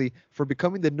Finlay for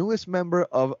becoming the newest member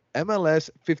of MLS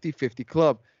 50-50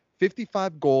 Club.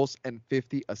 55 goals and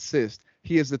 50 assists.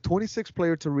 He is the 26th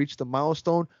player to reach the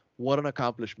milestone. What an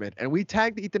accomplishment. And we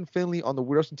tagged Ethan Finlay on the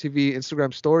Weird Awesome TV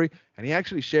Instagram story, and he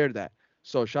actually shared that.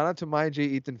 So shout out to my J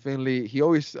Ethan Finlay. He's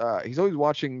always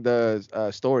watching the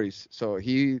stories, so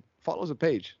he follows the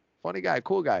page. Funny guy,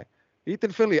 cool guy.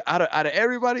 Ethan Finlay. Out of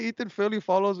everybody, Ethan Finlay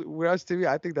follows Weird Awesome TV.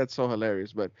 I think that's so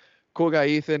hilarious. But cool guy,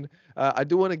 Ethan. I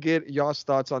do want to get y'all's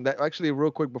thoughts on that. Actually, real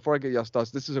quick before I get y'all's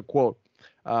thoughts, this is a quote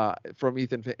from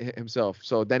Ethan himself.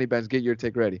 So Danny Benz, get your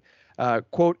take ready.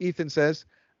 Quote: Ethan says,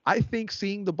 I think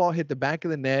seeing the ball hit the back of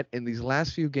the net in these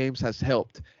last few games has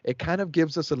helped. It kind of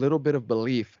gives us a little bit of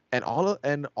belief, and all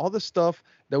the stuff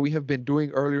that we have been doing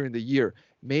earlier in the year.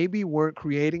 Maybe weren't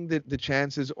creating the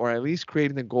chances, or at least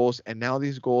creating the goals, and now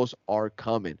these goals are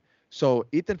coming. So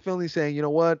Ethan Finlay saying, you know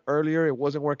what, earlier it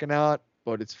wasn't working out,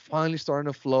 but it's finally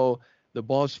starting to flow. The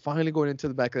ball's finally going into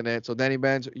the back of the net. So Danny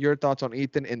Benz, your thoughts on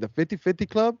Ethan in the 50-50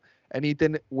 club, and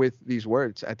Ethan with these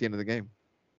words at the end of the game.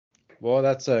 Well,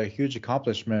 that's a huge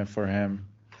accomplishment for him.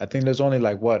 I think there's only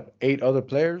like, what, 8 other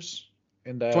players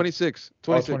in that? 26.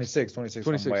 Oh, 26.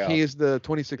 He is the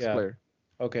 26th player.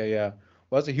 Okay, yeah.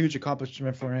 Well, that's a huge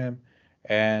accomplishment for him.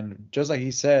 And just like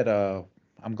he said,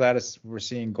 I'm glad we're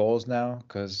seeing goals now,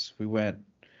 because we went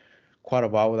quite a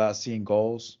while without seeing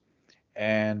goals.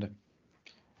 And,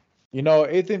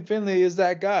 Ethan Finlay is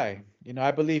that guy.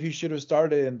 I believe he should have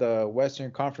started in the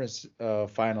Western Conference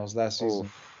finals last season.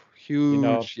 Oh,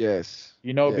 huge, yes.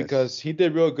 Yes. Because he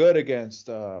did real good against,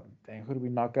 who did we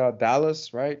knock out?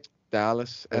 Dallas, right?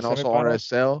 Dallas, and also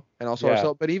RSL,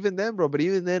 RSL. But even then, bro,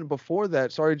 before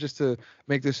that, sorry, just to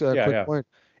make this quick point,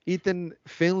 Ethan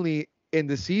Finlay in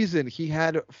the season, he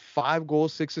had 5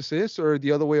 goals, 6 assists, or the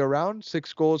other way around,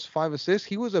 6 goals, 5 assists.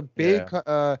 He was a big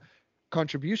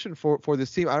contribution for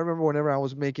this team. I remember whenever I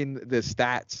was making the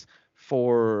stats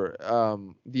for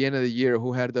the end of the year,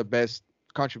 who had the best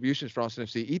contributions for Austin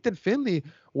FC. Ethan Finlay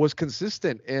was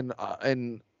consistent in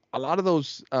a lot of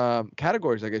those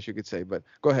categories, I guess you could say. But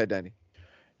go ahead, Danny.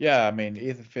 Yeah, I mean,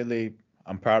 Ethan Finlay,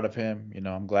 I'm proud of him.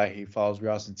 I'm glad he follows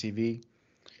Weird Awesome TV,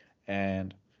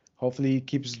 and hopefully he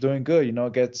keeps doing good.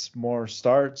 Gets more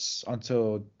starts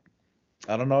until,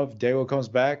 I don't know if Diego comes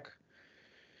back.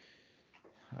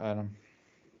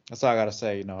 That's all I gotta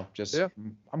say.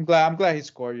 I'm glad he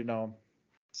scored.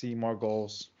 See more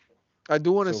goals. I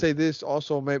do want to say this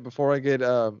also, mate, before I get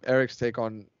Eric's take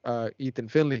on Ethan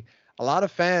Finlay. A lot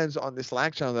of fans on this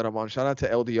Slack channel that I'm on, shout out to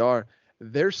LDR,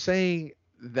 they're saying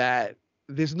that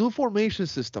this new formation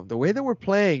system, the way that we're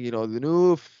playing, the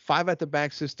new 5 at the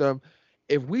back system,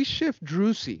 if we shift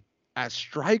Drusy as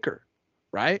striker,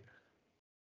 right,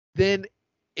 then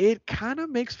it kind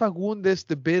of makes Fagundes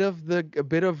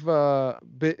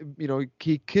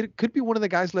he could be one of the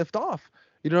guys left off.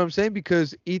 You know what I'm saying?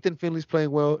 Because Ethan Finlay's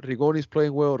playing well, Rigoni's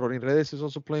playing well, Ronin Redes is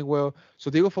also playing well. So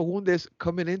Diego Fagundes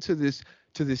coming into this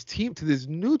team, to this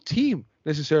new team,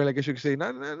 necessarily, I guess you could say,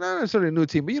 not necessarily a new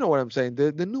team, but you know what I'm saying,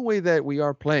 the new way that we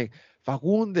are playing.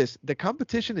 Fagundes, the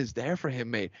competition is there for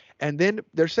him, mate. And then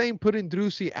they're saying putting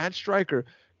Drusy at striker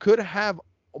could have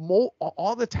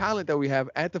all the talent that we have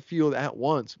at the field at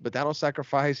once, but that'll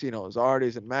sacrifice,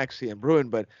 Zardes and Maxi and Bruin,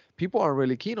 but people aren't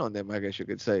really keen on them, I guess you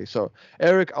could say. So,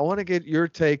 Eric, I want to get your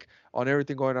take on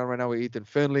everything going on right now with Ethan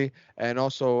Finlay, and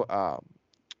also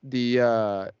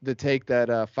the take that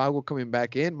Fagu coming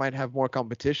back in might have more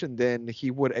competition than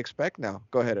he would expect now.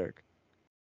 Go ahead, Eric.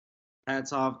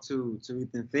 Hats off to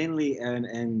Ethan Finlay,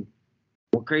 and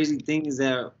what crazy thing is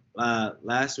that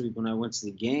last week when I went to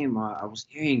the game, I was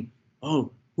hearing,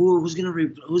 who's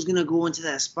gonna go into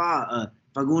that spot?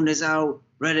 Fagundes out,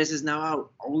 Redes is now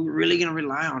out. Are we really gonna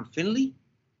rely on Finlay?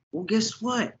 Well, guess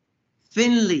what?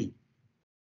 Finlay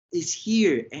is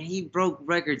here, and he broke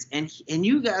records. And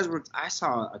you guys were. I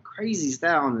saw a crazy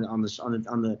stat on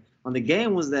the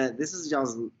game, was that this is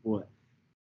y'all's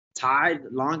tied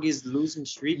longest losing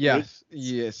streak.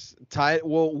 Yes, tied.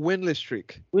 Well, winless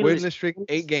streak. Winless streak.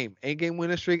 8-game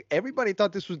winless streak. Everybody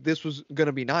thought this was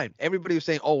gonna be 9. Everybody was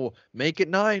saying, "Oh, make it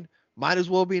 9. Might as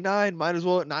well be 9. Might as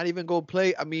well not even go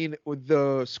play." I mean, with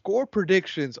the score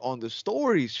predictions on the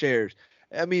stories shares,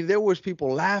 I mean, there was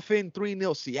people laughing,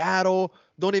 3-0 Seattle.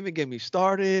 Don't even get me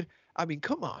started. I mean,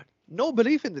 come on. No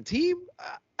belief in the team.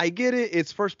 I get it.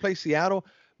 It's first place Seattle,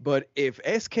 but if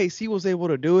SKC was able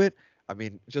to do it, I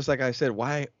mean, just like I said,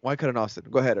 why couldn't Austin?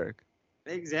 Go ahead, Eric.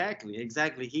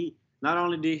 Exactly. He not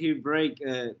only did he break,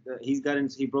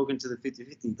 he broke into the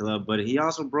 50-50 club, but he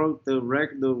also broke the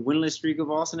winless streak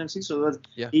of Austin FC. So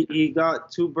Yeah. he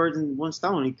got two birds in one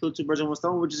stone. He killed two birds in one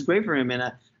stone, which is great for him.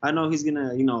 And I know he's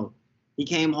gonna, he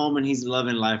came home and he's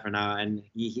loving life right now, and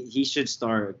he should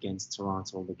start against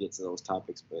Toronto when we get to those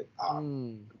topics. But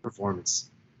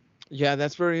performance. Yeah,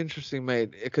 that's very interesting,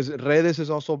 mate. Because Redes is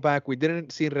also back. We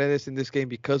didn't see Redes in this game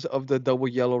because of the double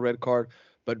yellow red card.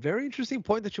 But very interesting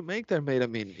point that you make there, mate. I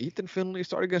mean, Ethan Finlay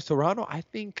started against Toronto. I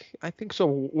think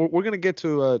so. We're gonna get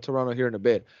to Toronto here in a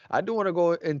bit. I do want to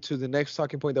go into the next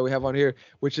talking point that we have on here,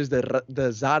 which is the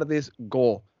Zardes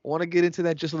goal. I want to get into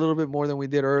that just a little bit more than we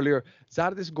did earlier.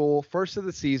 Zardes goal, first of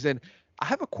the season. I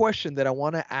have a question that I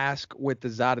want to ask with the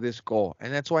Zardes goal,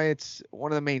 and that's why it's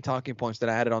one of the main talking points that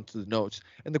I added onto the notes.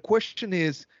 And the question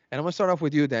is, and I'm gonna start off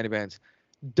with you, Danny Vance.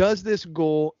 Does this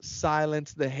goal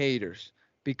silence the haters?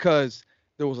 Because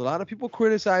there was a lot of people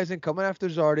criticizing, coming after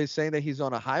Zardes, saying that he's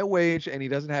on a high wage and he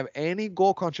doesn't have any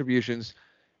goal contributions.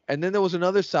 And then there was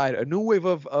another side, a new wave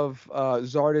of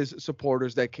Zardes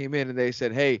supporters that came in and they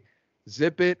said, hey,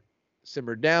 zip it,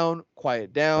 simmer down,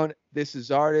 quiet down. This is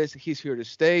Zardes. He's here to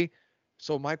stay.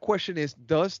 So my question is,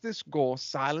 does this goal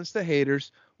silence the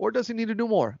haters or does he need to do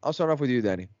more? I'll start off with you,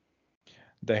 Danny.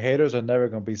 The haters are never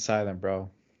gonna be silent, bro.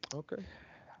 Okay.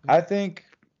 I think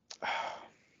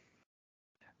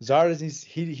Zardes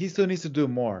he still needs to do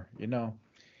more.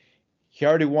 He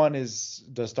already won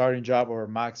the starting job over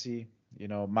Maxi.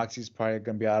 Maxi's probably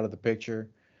gonna be out of the picture,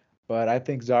 but I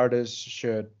think Zardes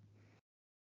should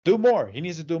do more. He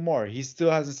needs to do more. He still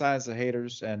hasn't silenced the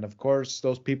haters, and of course,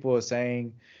 those people are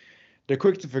saying they're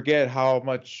quick to forget how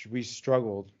much we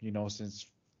struggled. Since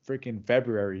freaking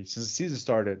February, since the season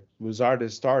started, with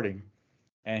Zardes starting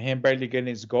and him barely getting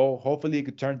his goal. Hopefully, he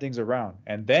could turn things around,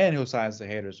 and then he'll silence the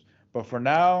haters. But for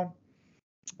now,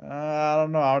 I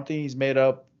don't know. I don't think he's made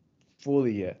up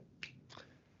fully yet.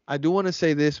 I do want to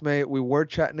say this, mate. We were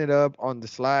chatting it up on the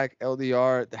Slack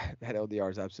LDR. That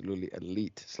LDR is absolutely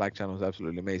elite. Slack channel is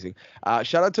absolutely amazing.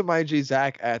 Shout out to my G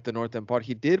Zach at the North End Pod.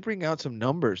 He did bring out some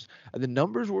numbers. The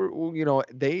numbers were,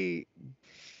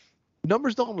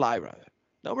 numbers don't lie, brother.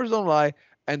 Numbers don't lie,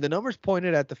 and the numbers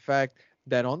pointed at the fact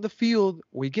that on the field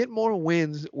we get more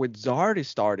wins with Zardes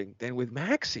starting than with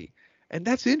Maxi. And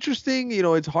that's interesting.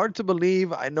 It's hard to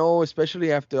believe. I know,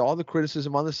 especially after all the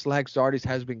criticism on the Slack Zardes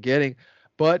has been getting.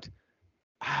 But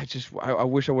I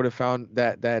wish I would have found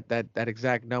that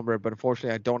exact number, but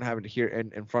unfortunately I don't have it here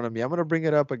in front of me. I'm gonna bring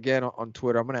it up again on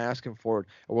Twitter. I'm gonna ask him for it,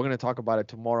 and we're gonna talk about it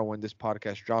tomorrow when this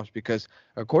podcast drops. Because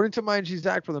according to my G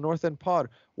Zach for the North End Pod,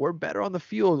 we're better on the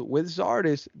field with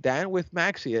Zardes than with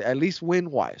Maxi, at least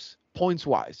win wise, points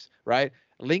wise, right?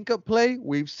 Link up play,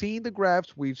 we've seen the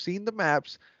graphs, we've seen the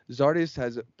maps. Zardes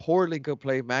has poor link up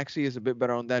play. Maxi is a bit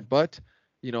better on that, but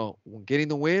getting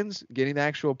the wins, getting the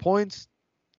actual points.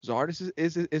 Zardes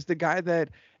is the guy that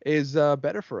is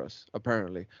better for us,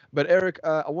 apparently. But Eric,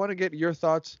 I want to get your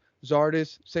thoughts.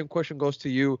 Zardes, same question goes to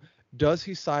you. Does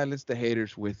he silence the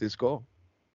haters with this goal?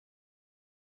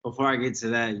 Before I get to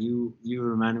that, you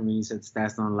reminded me, you said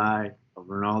stats don't lie of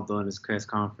Ronaldo in his press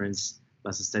conference.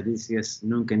 Las estadísticas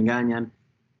nunca engañan.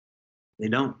 They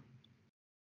don't.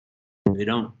 They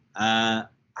don't. I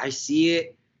see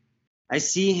it. I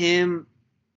see him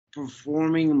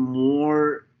performing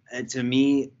more to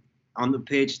me on the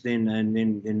pitch than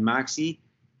Maxi,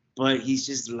 but he's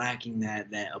just lacking that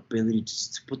ability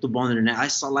to put the ball in the net. I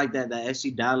saw like that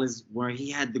FC Dallas where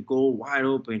he had the goal wide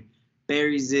open,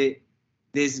 buries it.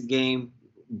 This game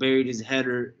buried his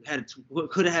header,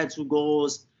 could have had 2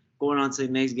 goals going on to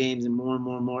the next games and more and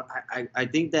more and more. I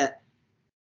think that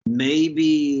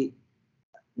maybe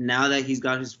now that he's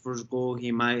got his first goal,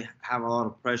 he might have a lot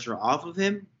of pressure off of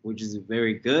him, which is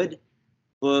very good.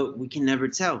 But we can never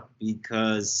tell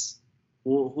because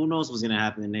who knows what's going to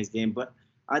happen in the next game. But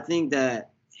I think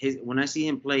that when I see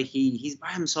him play, he's by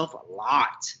himself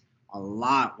a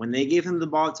lot. When they give him the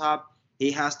ball top,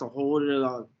 he has to hold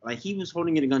it like he was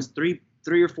holding it against three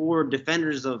or four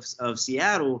defenders of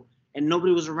Seattle, and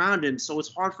nobody was around him. So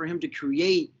it's hard for him to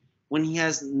create when he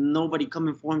has nobody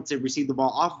coming for him to receive the ball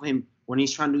off of him when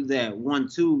he's trying to do that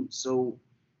 1-2. So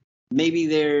maybe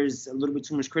there's a little bit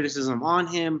too much criticism on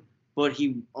him, but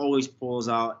he always pulls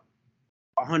out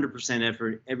 100%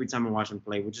 effort every time I watch him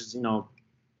play, which is,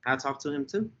 hats off to him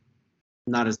too.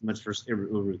 Not as much for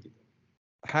Urruti.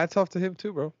 Hats off to him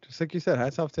too, bro. Just like you said,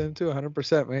 hats off to him too,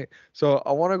 100%, mate. So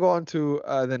I want to go on to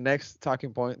the next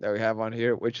talking point that we have on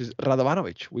here, which is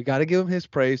Radovanovic. We got to give him his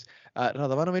praise.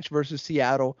 Radovanovic versus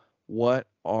Seattle. What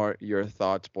are your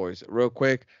thoughts, boys? Real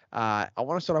quick, I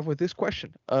want to start off with this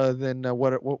question. Then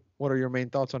what are your main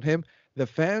thoughts on him? The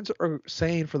fans are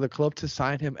saying for the club to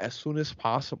sign him as soon as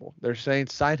possible. They're saying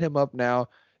sign him up now.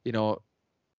 You know,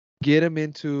 get him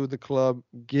into the club,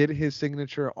 get his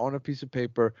signature on a piece of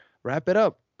paper, wrap it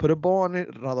up, put a bow on it.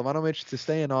 Radovanovic to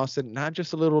stay in Austin, not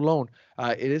just a little loan.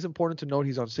 It is important to note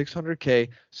he's on 600K.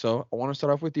 So I want to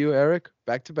start off with you, Eric,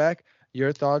 back to back.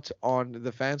 Your thoughts on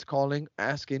the fans calling,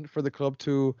 asking for the club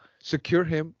to secure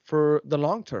him for the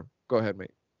long term. Go ahead,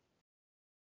 mate.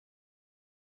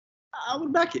 I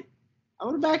would back it. I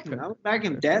would back him. I would back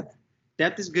him. Depth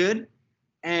is good.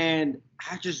 And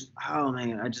oh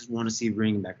man, I just want to see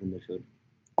Ring back in the midfield.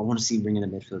 I want to see Ring in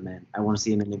the midfield, man. I want to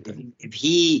see him in the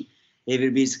midfield. If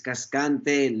it be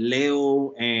Cascante,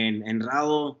 Leo, and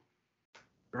Rado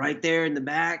right there in the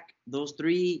back, those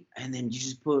three, and then you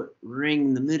just put Ring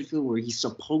in the midfield where he's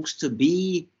supposed to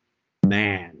be,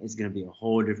 man, it's gonna be a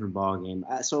whole different ball game.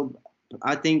 So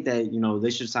I think that they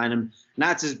should sign him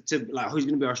not to like who's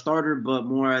gonna be our starter, but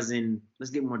more as in let's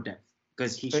get more depth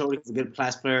because he showed he's a good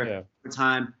class player. Yeah. Over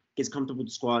time, gets comfortable with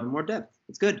the squad, more depth.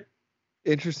 It's good.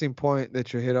 Interesting point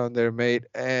that you hit on there, mate.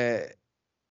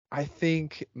 I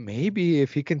think maybe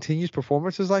if he continues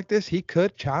performances like this, he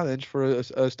could challenge for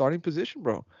a starting position,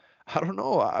 bro. I don't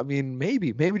know. I mean,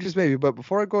 maybe just maybe. But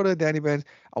before I go to Danny Benz,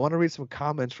 I want to read some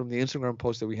comments from the Instagram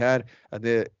post that we had.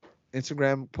 The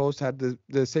Instagram post had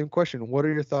the same question. What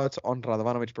are your thoughts on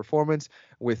Radovanovic's performance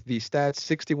with the stats?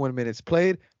 61 minutes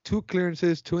played, 2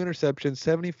 clearances, 2 interceptions,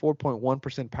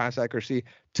 74.1% pass accuracy,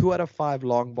 2 out of 5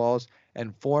 long balls,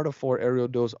 and 4 out of 4 aerial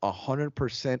duels,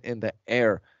 100% in the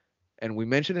air. And we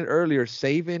mentioned it earlier,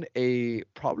 saving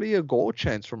probably a goal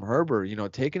chance from Herbert,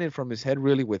 taking it from his head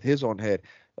really with his own head.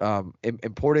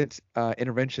 Important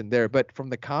intervention there. But from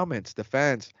the comments, the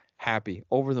fans, happy,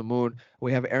 over the moon.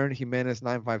 We have Aaron Jimenez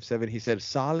 957. He said,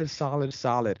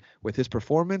 solid. With his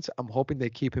performance, I'm hoping they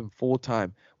keep him full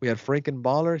time. We had Franken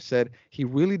Baller said, he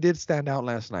really did stand out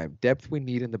last night. Depth we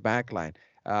need in the back line.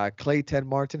 Clay 10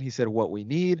 Martin, he said, what we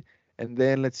need. And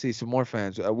then let's see some more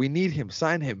fans. We need him.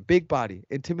 Sign him. Big body.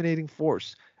 Intimidating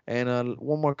force. And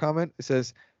one more comment. It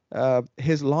says,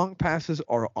 his long passes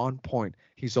are on point.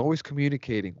 He's always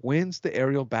communicating. Wins the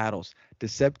aerial battles.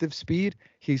 Deceptive speed.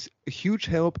 He's a huge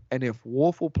help. And if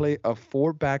Wolf will play a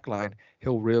 4 back line,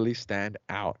 he'll really stand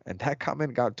out. And that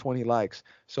comment got 20 likes.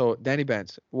 So, Danny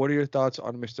Benz, what are your thoughts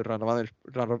on Mr.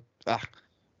 Radovanovic?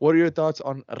 What are your thoughts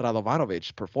on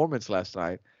Radovanovic's performance last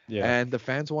night? Yeah. And the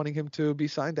fans wanting him to be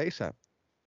signed ASAP.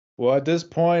 Well, at this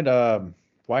point,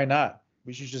 why not?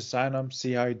 We should just sign him,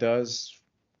 see how he does.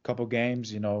 Couple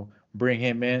games, bring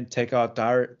him in, take out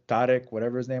Tarek,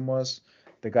 whatever his name was,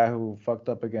 the guy who fucked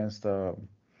up against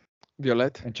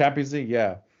Violet in Champions League.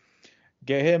 Yeah,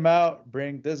 get him out,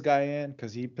 bring this guy in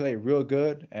because he played real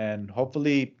good, and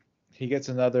hopefully he gets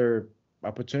another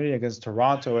opportunity against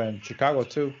Toronto and Chicago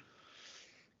too.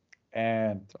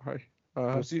 And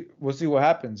we'll see what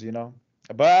happens,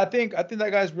 But I think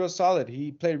that guy's real solid.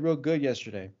 He played real good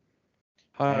yesterday.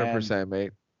 100%,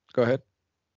 mate. Go ahead.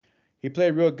 He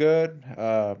played real good.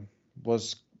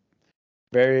 Was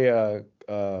very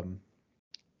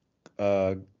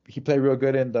he played real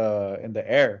good in the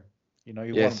air.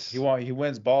 He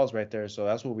wins balls right there, so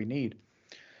that's what we need.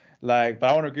 But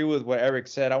I want to agree with what Eric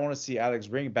said. I want to see Alex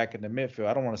Ring back in the midfield.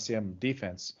 I don't want to see him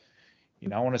defense.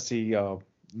 I want to see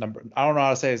number. I don't know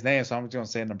how to say his name, so I'm just gonna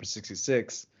say number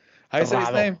 66. How do you say his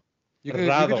name? You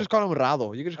can just call him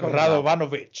Rado. You can just call him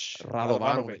Radovanovic.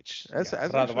 That's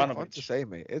fun to say,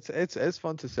 mate. It's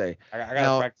fun to say. I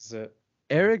gotta practice it.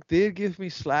 Eric did give me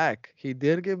slack. He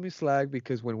did give me slack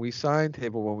because when we signed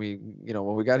him, or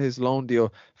when we got his loan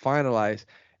deal finalized,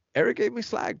 Eric gave me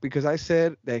slack because I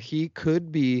said that he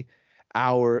could be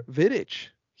our Vidic.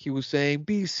 He was saying,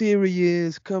 "Be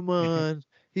serious, come on.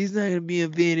 He's not gonna be a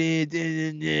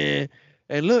Vidic."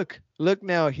 And look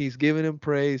now, he's giving him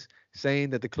praise,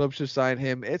 saying that the club should sign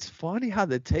him. It's funny how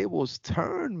the tables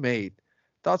turn, mate.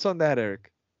 Thoughts on that,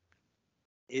 Eric?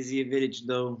 Is he a Vidic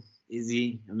though? Is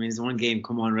he? I mean, it's one game.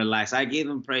 Come on, relax. I gave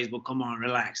him praise, but come on,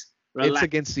 relax. It's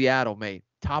against Seattle, mate.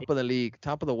 Top of the league,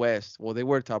 top of the West. Well, they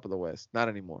were top of the West. Not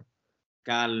anymore.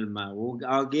 Calma.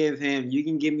 I'll give him. You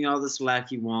can give me all the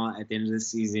slack you want at the end of the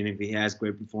season if he has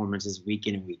great performances week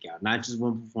in and week out. Not just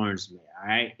one performance, man. All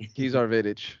right. He's our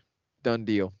Vidic. Done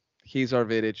deal. He's our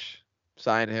Vidic.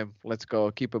 Sign him. Let's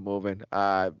go. Keep it moving.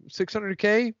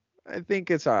 600K. I think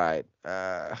it's all right.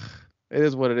 It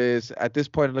is what it is. At this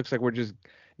point, it looks like we're just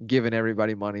giving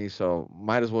everybody money, so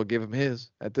might as well give him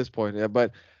his at this point. Yeah,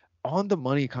 but on the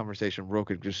money conversation, real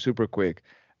quick, just super quick.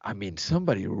 I mean,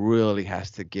 somebody really has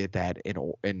to get that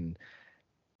in.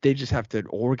 They just have to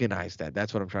organize that.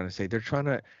 That's what I'm trying to say.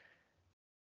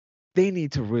 They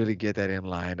need to really get that in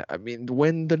line. I mean,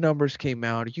 when the numbers came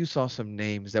out, you saw some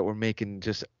names that were making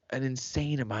just an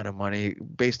insane amount of money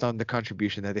based on the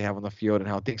contribution that they have on the field and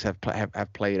how things have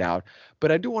played out.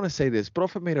 But I do want to say this.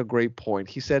 Profe made a great point.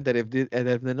 He said that if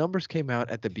the numbers came out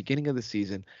at the beginning of the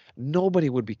season, nobody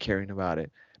would be caring about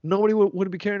it. Nobody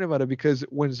would be caring about it because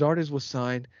when Zardes was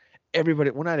signed,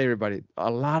 everybody, well, not everybody, a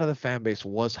lot of the fan base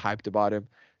was hyped about him,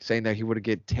 saying that he would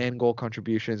get 10 goal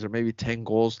contributions or maybe 10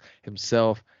 goals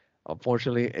himself.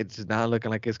 Unfortunately, it's not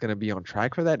looking like it's going to be on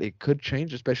track for that. It could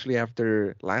change, especially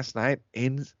after last night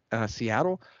in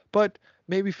Seattle. But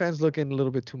maybe fans looking a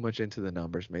little bit too much into the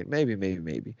numbers, mate.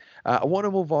 Maybe. I want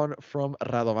to move on from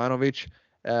Radovanovic.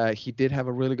 He did have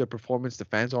a really good performance. The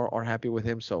fans are happy with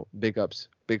him, so big ups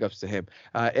to him.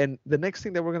 And the next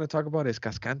thing that we're going to talk about is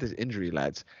Cascante's injury,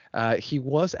 lads. He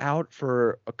was out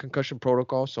for a concussion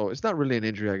protocol, so it's not really an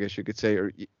injury, I guess you could say,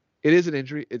 or it is an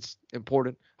injury. It's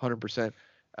important, 100%.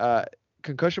 uh,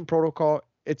 Concussion protocol,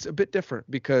 it's a bit different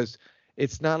because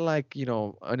it's not like,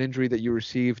 an injury that you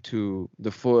receive to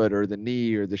the foot or the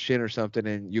knee or the shin or something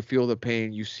and you feel the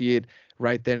pain, you see it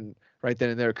right then, right then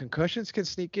and there. Concussions can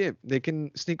sneak in. They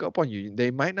can sneak up on you. They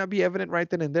might not be evident right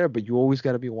then and there, but you always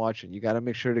got to be watching. You got to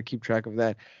make sure to keep track of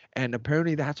that. And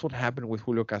apparently that's what happened with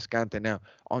Julio Cascante. Now,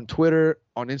 on Twitter,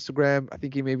 on Instagram, I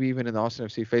think he maybe even in the Austin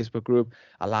FC Facebook group,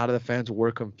 a lot of the fans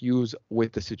were confused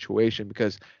with the situation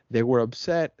because they were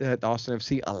upset that Austin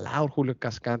FC allowed Julio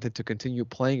Cascante to continue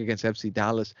playing against FC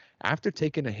Dallas after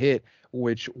taking a hit,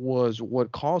 which was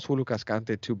what caused Julio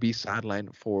Cascante to be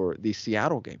sidelined for the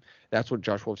Seattle game. That's what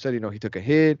Josh Wolf said. He took a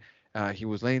hit. He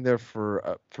was laying there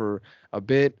for a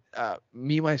bit.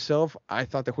 Myself, I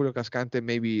thought that Julio Cascante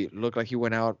maybe looked like he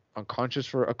went out unconscious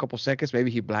for a couple seconds.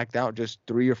 Maybe he blacked out just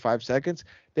 3 or 5 seconds.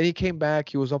 Then he came back.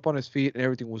 He was up on his feet and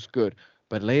everything was good.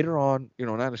 But later on,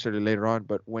 not necessarily later on,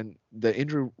 but when the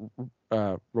injury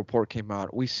report came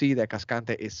out, we see that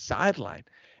Cascante is sidelined.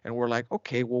 And we're like,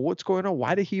 okay, well, what's going on?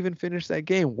 Why did he even finish that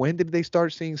game? When did they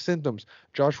start seeing symptoms?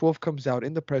 Josh Wolf comes out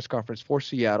in the press conference for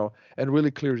Seattle and really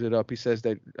clears it up. He says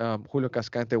that Julio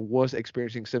Cascante was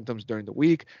experiencing symptoms during the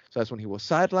week. So that's when he was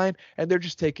sidelined. And they're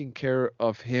just taking care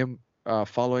of him,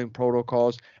 following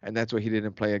protocols. And that's why he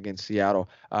didn't play against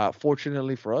Seattle.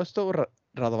 Fortunately for us, though,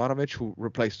 Radovanovic, who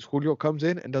replaces Julio, comes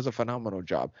in and does a phenomenal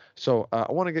job. So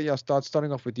I want to get y'all's thoughts,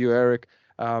 starting off with you, Eric.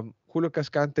 Julio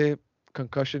Cascante,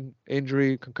 concussion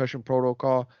injury, concussion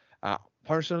protocol.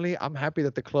 Personally, I'm happy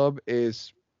that the club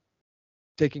is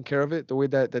taking care of it the way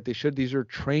that they should. These are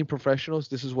trained professionals.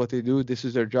 This is what they do. This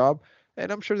is their job,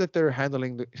 and I'm sure that they're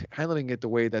handling it the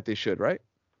way that they should. Right?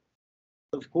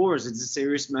 Of course, it's a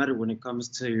serious matter when it comes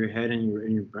to your head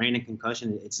and your brain and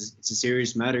concussion. It's a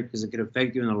serious matter because it could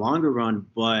affect you in the longer run.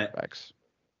 But Facts.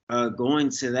 Going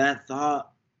to that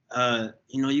thought,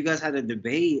 you guys had a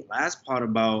debate last part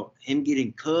about him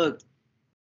getting cooked.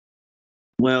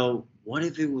 Well, what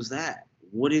if it was that?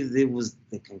 What if it was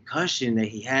the concussion that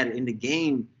he had in the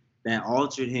game that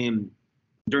altered him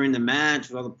during the match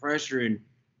with all the pressure? And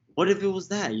what if it was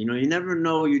that? You never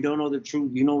know. You don't know the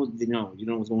truth. You know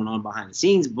what's going on behind the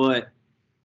scenes. But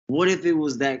what if it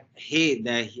was that hit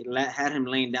that had him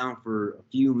laying down for a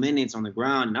few minutes on the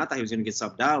ground? Not that he was going to get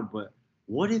subbed out, but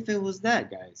what if it was that,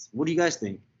 guys? What do you guys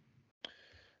think?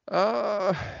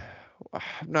 I'm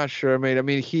not sure, mate. I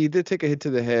mean, he did take a hit to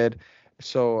the head.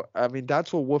 So, I mean,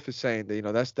 that's what Wolf is saying.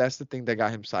 That, that's the thing that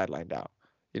got him sidelined out.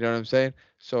 You know what I'm saying?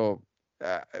 So,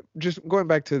 just going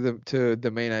back to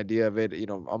the main idea of it,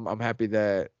 I'm happy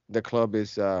that the club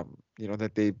is, that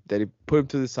they put him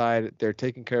to the side. They're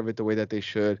taking care of it the way that they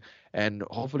should, and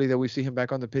hopefully that we see him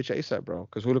back on the pitch ASAP, bro.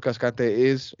 Because Julio Cascante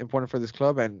is important for this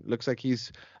club, and looks like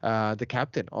he's the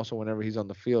captain also whenever he's on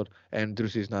the field, and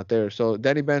Drusi's not there. So,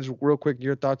 Danny Benz, real quick,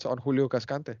 your thoughts on Julio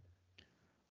Cascante?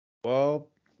 Well,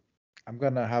 I'm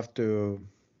gonna have to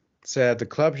say that the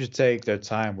club should take their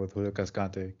time with Julio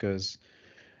Cascante because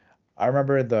I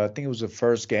remember I think it was the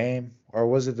first game, or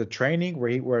was it the training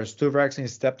where Stu Vaccine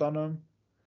stepped on him?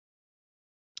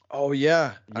 Oh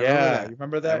yeah, I remember Yeah, that. you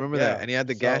remember I that? remember Yeah. that, and he had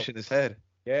the gash in his head.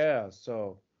 Yeah,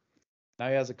 so now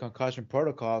he has a concussion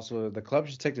protocol, so the club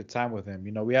should take their time with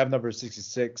him. We have number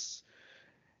 66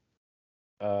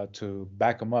 to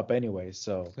back him up anyway.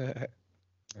 So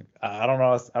I don't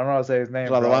know. I don't know how to say his name,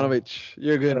 bro. Radovanovic,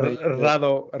 you're good, mate.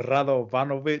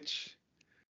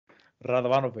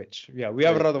 Radovanovic. Yeah, we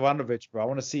have Radovanovic, bro. I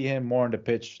want to see him more on the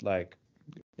pitch, like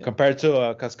compared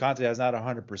to Cascante, that's not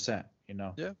 100%.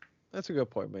 Yeah. That's a good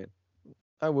point, mate.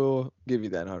 I will give you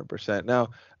that 100%. Now,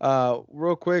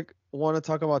 real quick, want to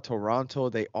talk about Toronto.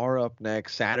 They are up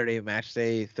next Saturday, match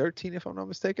day 13, if I'm not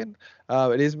mistaken.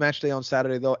 It is match day on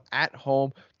Saturday, though, at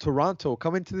home. Toronto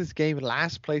coming to this game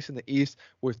last place in the East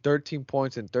with 13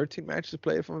 points and 13 matches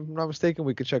played, if I'm not mistaken.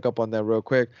 We could check up on that real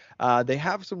quick. They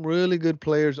have some really good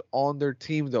players on their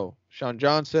team, though. Sean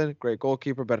Johnson, great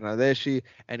goalkeeper, Bernardeschi,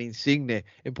 and Insigne.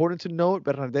 Important to note,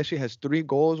 Bernardeschi has 3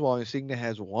 goals while Insigne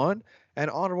has 1. And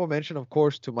honorable mention, of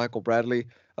course, to Michael Bradley,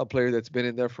 a player that's been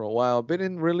in there for a while, been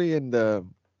in really in the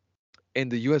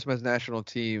U.S. men's national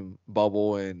team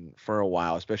bubble and for a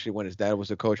while, especially when his dad was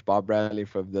the coach, Bob Bradley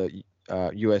from the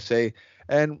USA.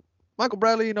 And Michael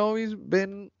Bradley, he's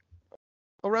been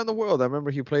around the world. I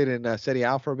remember he played in Serie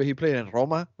A for a bit. He played in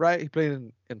Roma, right? He played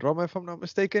in Roma, if I'm not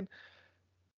mistaken.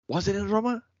 Was it in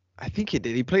Roma? I think he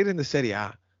did. He played in the Serie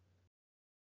A.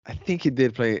 I think he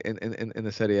did play in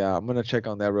the Serie A. I'm gonna check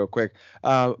on that real quick.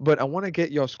 But I want to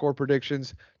get your score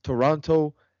predictions.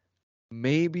 Toronto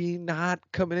maybe not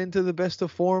coming into the best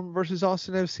of form versus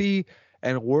Austin FC,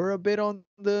 and we're a bit on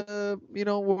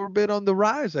we're a bit on the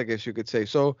rise, I guess you could say.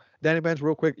 So, Danny Benz,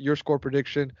 real quick, your score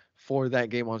prediction for that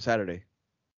game on Saturday.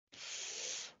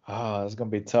 It's gonna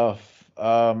be tough.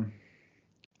 I'm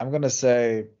gonna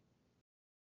say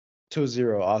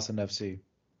 2-0 Austin FC.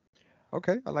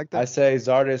 Okay, I like I that. say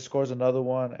Zardes scores another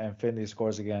one and Finlay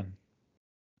scores again.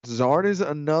 Zardes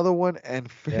another one, and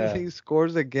Yeah. Finlay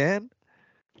scores again.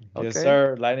 Yes, Okay,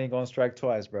 sir. Lightning gonna strike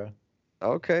twice, bro.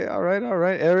 okay, all right, all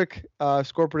right. Eric,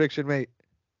 score prediction, mate.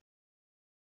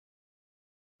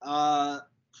 Uh,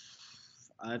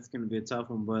 it's gonna be a tough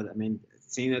one, but I mean,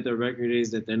 seeing that their record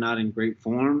is that they're not in great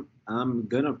form, I'm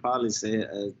gonna probably say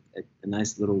a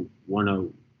nice little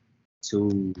 1-0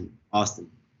 to Austin.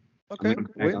 Okay, I'm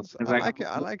wins. gonna I back like it.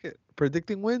 I like it.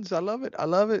 Predicting wins. I love it. I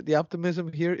love it. The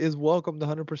optimism here is welcomed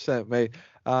 100%, mate.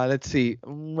 Let's see.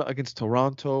 Against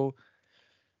Toronto.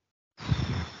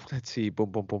 Let's see.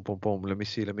 Boom, boom, boom, boom, boom. Let me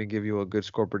see. Let me give you a good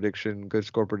score prediction. Good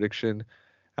score prediction.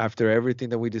 After everything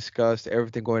that we discussed,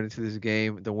 everything going into this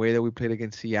game, the way that we played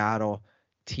against Seattle,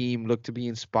 team looked to be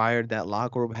inspired. That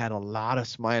locker room had a lot of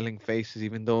smiling faces,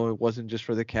 even though it wasn't just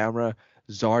for the camera.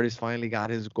 Zardes finally got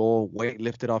his goal, weight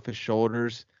lifted off his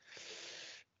shoulders.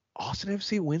 Austin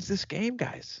FC wins this game,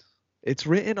 guys. It's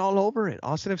written all over it.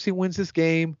 Austin FC wins this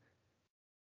game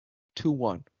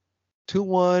 2-1.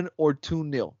 2-1 or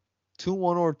 2-0.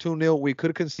 2-1 or 2-0. We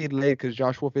could concede late because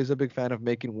Josh Wolf is a big fan of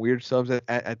making weird subs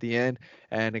at the end,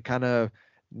 and it kind of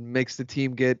makes the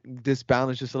team get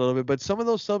disbalanced just a little bit. But some of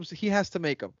those subs, he has to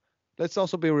make them. Let's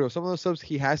also be real. Some of those subs,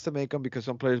 he has to make them because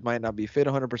some players might not be fit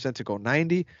 100% to go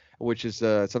 90, which is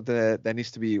something that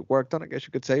needs to be worked on, I guess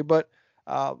you could say. But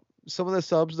some of the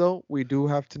subs, though, we do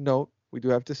have to note, we do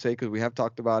have to say, because we have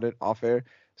talked about it off air,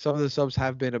 some of the subs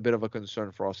have been a bit of a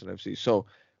concern for Austin FC. So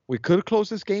we could close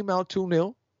this game out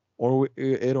 2-0, or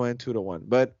it'll end 2-1.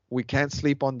 But we can't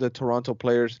sleep on the Toronto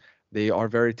players. They are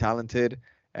very talented,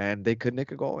 and they could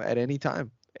nick a goal at any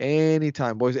time.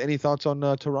 Anytime. Boys, any thoughts on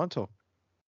Toronto?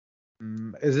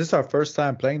 Is this our first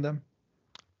time playing them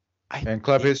I in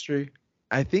club think history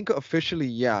I think officially,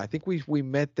 yeah. I think we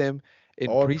met them in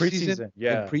or preseason. preseason? In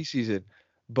Yeah. preseason,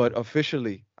 but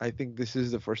officially, I think this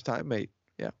is the first time, mate.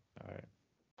 Yeah. All right.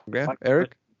 Yeah. Like,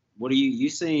 Eric? what are you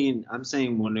saying? I'm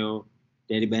saying 1-0.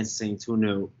 Daddy Ben's saying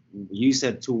 2-0. You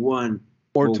said 2-1.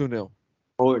 Or Well, 2-0.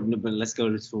 or no, but let's go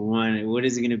to 2-1. What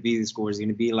is it gonna be? The score is it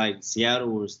gonna be like Seattle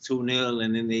was 2-0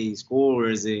 and then they score, or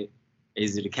is it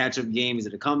a catch up game? Is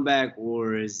it a comeback,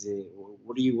 or is it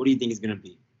what do you think it's gonna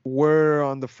be? We're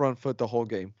on the front foot the whole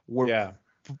game. We're Yeah.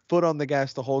 foot on the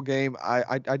gas the whole game.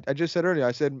 I just said earlier.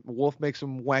 I said Wolf makes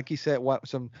some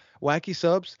some wacky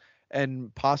subs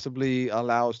and possibly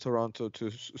allows Toronto to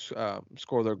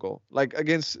score their goal. Like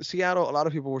against Seattle, a lot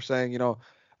of people were saying, uh,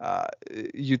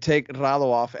 you take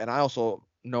Rado off, and I also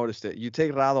noticed it. You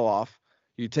take Rado off,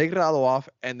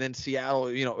 and then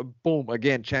Seattle, boom,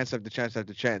 again, chance after chance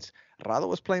after chance. Rado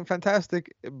was playing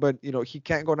fantastic, but he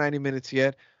can't go 90 minutes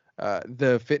yet.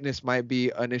 The fitness might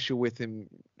be an issue with him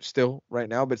still right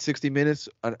now, but 60 minutes,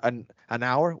 an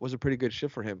hour was a pretty good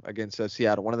shift for him against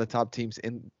Seattle, one of the top teams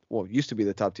used to be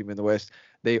the top team in the West.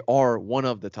 They are one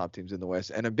of the top teams in the West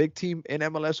and a big team in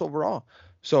MLS overall.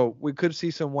 So we could see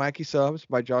some wacky subs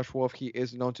by Josh Wolf. He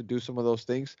is known to do some of those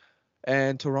things.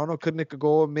 And Toronto could nick a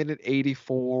goal a minute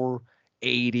 84,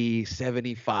 80,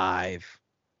 75.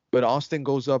 But Austin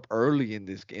goes up early in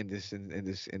this game.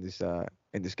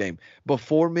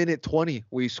 Before minute 20,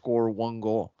 we score one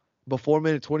goal. Before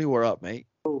minute 20, we're up, mate.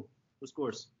 Who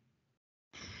scores?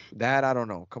 That I don't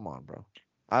know. Come on, bro.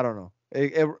 I don't know.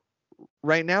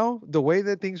 right now, the way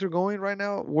that things are going right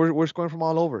now, we're scoring from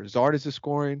all over. Zardes is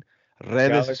scoring, Redes is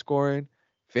Gallagher, scoring,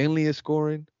 Finlay is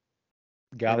scoring.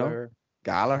 You know, Gallagher.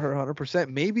 Gallagher 100%.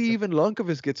 Maybe even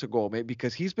Lunkovic gets a goal, maybe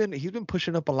because he's been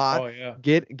pushing up a lot, Oh yeah.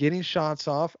 getting shots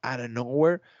off out of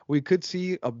nowhere. We could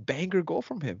see a banger goal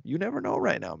from him. You never know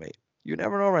right now, mate. You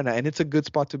never know right now, and it's a good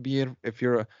spot to be in if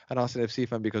you're an Austin FC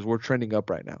fan because we're trending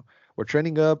up right now. We're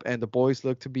trending up, and the boys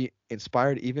look to be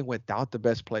inspired even without the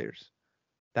best players.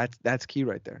 That's key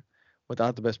right there.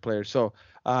 Without the best players. So,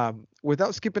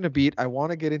 without skipping a beat, I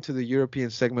want to get into the European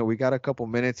segment. We got a couple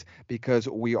minutes because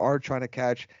we are trying to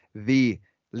catch the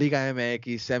Liga MX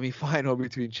semifinal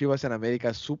between Chivas and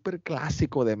América, Super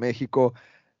Clásico de México.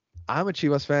 I'm a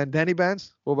Chivas fan. Danny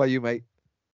Bands, what about you, mate?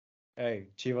 Hey,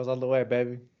 Chivas all the way,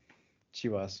 baby.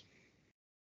 Chivas.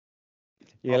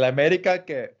 Y Oh, el América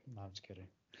que. No, I'm just kidding.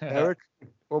 Eric,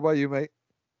 what about you, mate?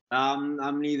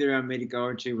 I'm neither America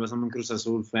or Chivas. I'm a Cruz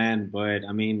Azul fan, but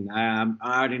I mean, I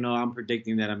already know I'm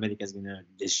predicting that America is gonna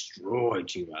destroy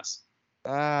Chivas.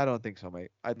 I don't think so,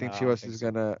 mate. I No, think I don't think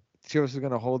so. Chivas is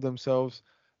gonna hold themselves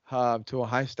to a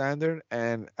high standard,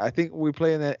 and I think we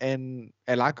play in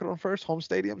El Akron first, home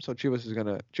stadium. So Chivas is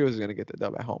gonna get the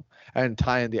dub at home and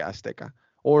tie in the Azteca,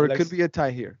 or it could Alex, be a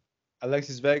tie here.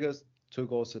 Alexis Vegas, 2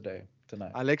 goals today,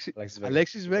 tonight. Alexis Alexis Vegas,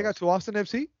 Alexis two Vega goals. to Austin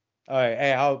FC, All right,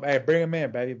 hey, bring him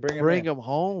in, baby. Bring him bring in. him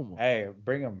home, Hey,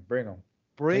 bring him.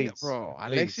 Please, bro.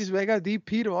 Alexis please. Vega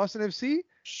DP to Austin FC,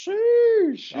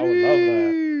 Sheesh. I would love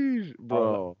that. sheesh, I would love.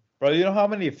 bro. Bro, you know how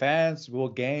many fans will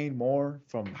gain more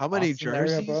from How many Austin area,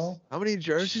 jerseys? bro? How many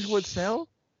jerseys would sell?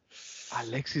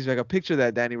 Alexis Vega. Picture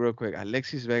that, Danny, real quick.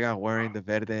 Alexis Vega wearing the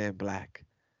verde and black.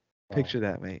 Bro, Picture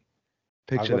that, mate.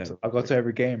 I'll Picture go that to real I'll go quick. to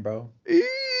every game, bro.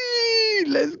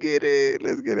 Let's get it.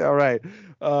 Let's get it. All right.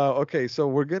 Okay, so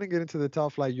we're gonna get into the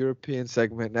top flight European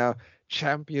segment now.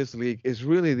 Champions League is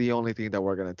really the only thing that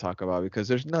we're gonna talk about because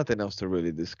there's nothing else to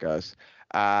really discuss.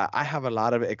 I have a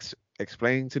lot of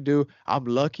explaining to do. I'm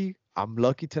lucky. I'm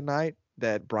lucky tonight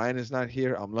that Brian is not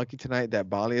here. I'm lucky tonight that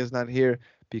Bali is not here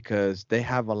because they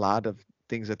have a lot of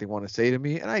things that they want to say to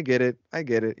me, and I get it. I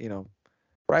get it.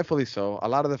 Rightfully so. A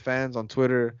lot of the fans on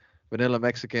Twitter, Vanilla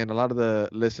Mexican, a lot of the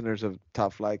listeners of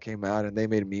Top Flight came out and they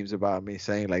made memes about me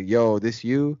saying like, yo, this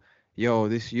you,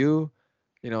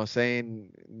 saying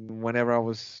whenever I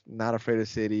was not afraid of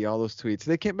City, all those tweets.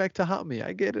 They came back to haunt me.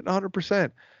 I get it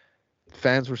 100%.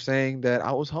 Fans were saying that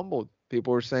I was humbled.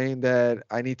 People were saying that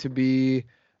I need to be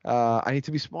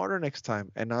smarter next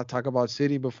time and not talk about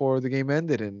City before the game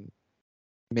ended. And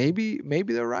maybe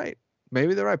they're right.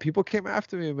 Maybe they're right. People came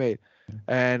after me, mate.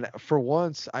 And for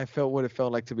once, I felt what it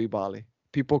felt like to be Bali.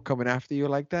 People coming after you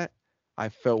like that, I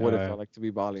felt what it Uh, felt like to be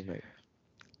Bali, mate.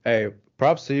 hey,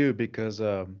 props to you because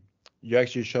you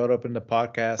actually showed up in the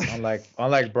podcast.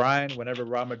 Unlike Brian, whenever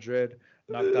Real Madrid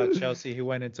knocked out Chelsea, he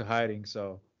went into hiding.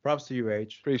 So props to you,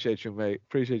 H. Appreciate you, mate.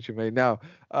 Appreciate you, mate. Now,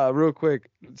 real quick,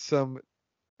 some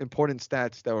important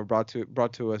stats that were brought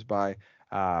to us by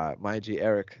my G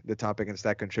Eric, the topic and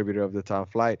stat contributor of the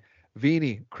Top Flight.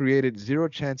 Vini created 0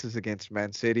 chances against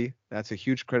Man City. That's a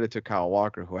huge credit to Kyle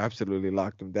Walker, who absolutely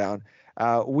locked him down.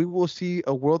 We will see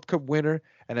a World Cup winner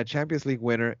and a Champions League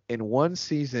winner in one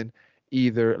season,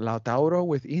 either Lautaro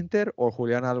with Inter or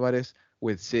Julian Alvarez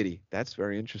with City. That's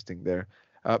very interesting there.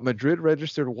 Madrid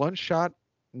registered one shot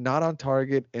not on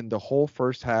target in the whole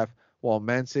first half, while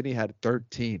Man City had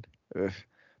 13. Ugh.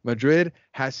 Madrid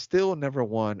has still never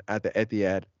won at the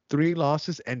Etihad. 3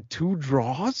 losses and 2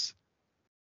 draws?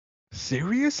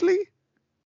 Seriously?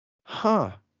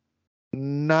 Huh.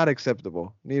 Not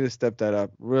acceptable. Need to step that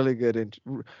up. Really good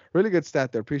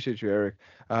stat there. Appreciate you, Eric.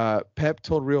 Pep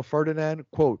told Rio Ferdinand,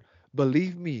 quote,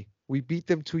 believe me, we beat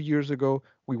them 2 years ago.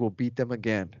 We will beat them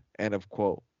again. End of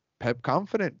quote. Pep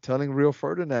confident telling Rio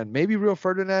Ferdinand. Maybe Rio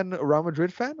Ferdinand a Real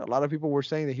Madrid fan. A lot of people were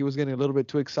saying that he was getting a little bit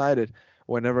too excited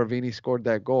whenever Vini scored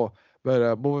that goal.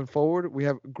 But moving forward, we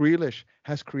have Grealish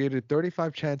has created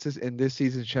 35 chances in this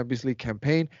season's Champions League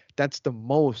campaign. That's the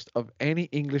most of any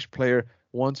English player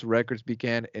once records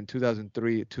began in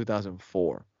 2003,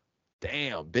 2004.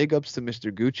 Damn, big ups to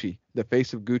Mr. Gucci, the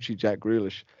face of Gucci, Jack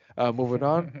Grealish. Moving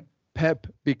on, Pep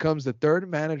becomes the third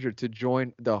manager to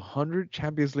join the 100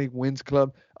 Champions League wins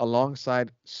club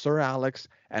alongside Sir Alex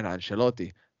and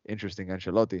Ancelotti. Interesting,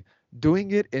 Ancelotti.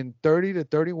 Doing it in 30 to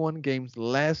 31 games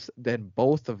less than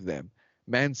both of them.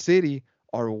 Man City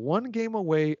are one game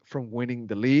away from winning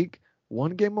the league,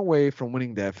 one game away from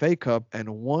winning the FA Cup, and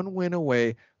one win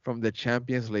away from the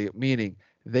Champions League, meaning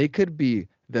they could be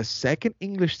the second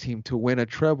English team to win a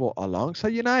treble alongside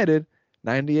United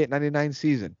 98-99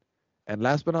 season. And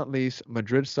last but not least,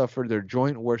 Madrid suffered their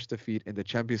joint worst defeat in the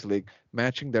Champions League,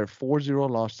 matching their 4-0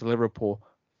 loss to Liverpool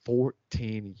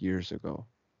 14 years ago.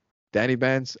 Danny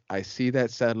Benz, I see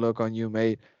that sad look on you,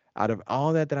 mate. Out of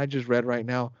all that I just read right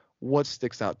now, what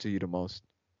sticks out to you the most?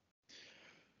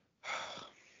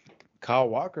 Kyle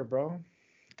Walker, bro.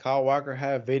 Kyle Walker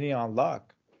had Vinny on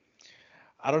lock.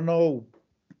 I don't know.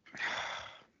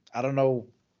 I don't know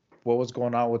what was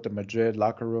going on with the Madrid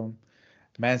locker room.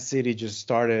 Man City just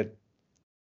started.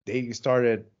 They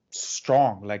started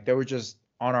strong. Like they were just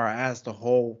on our ass the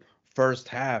whole first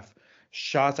half.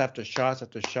 Shots after shots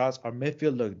after shots. Our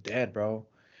midfield looked dead, bro.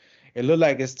 It looked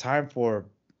like it's time for.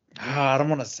 I don't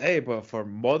want to say, but for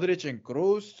Modric and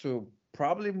Cruz to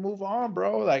probably move on,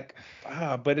 bro. Like,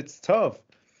 but it's tough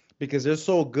because they're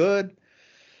so good.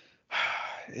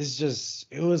 It's just,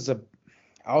 it was a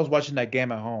I was watching that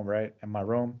game at home, right, in my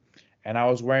room, and I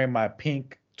was wearing my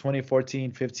pink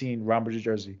 2014-15 Real Madrid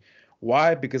jersey.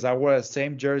 Why? Because I wore the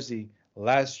same jersey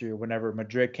last year whenever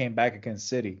Madrid came back against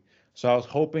City. So I was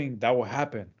hoping that would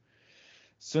happen.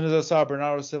 As soon as I saw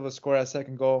Bernardo Silva score that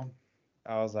second goal,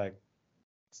 I was like,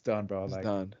 it's done, bro. It's Like,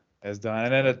 done. it's done.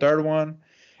 And then the third one,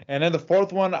 and then the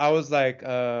fourth one, I was like,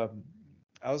 I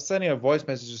was sending a voice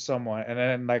message to someone, and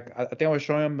then like I think I was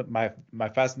showing him my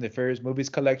Fast and the Furious movies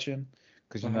collection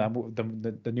because Uh-huh.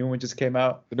 the new one just came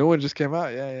out. The new one just came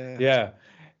out. Yeah, yeah, yeah. Yeah,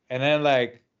 and then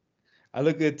like I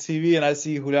look at TV and I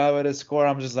see Julian Alvarez score.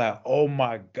 I'm just like, oh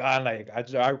my god! Like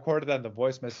I recorded that in the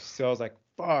voice message, so I was like,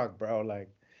 fuck, bro. Like,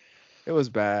 It was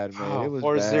bad, man. It was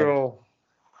bad. 4-0.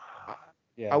 I, I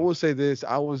Yeah. will say this: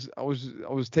 I was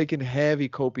taking heavy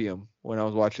copium when I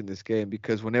was watching this game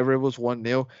because whenever it was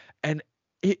 1-0, and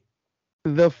it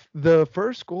the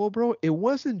first goal, bro, it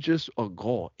wasn't just a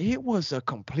goal; it was a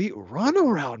complete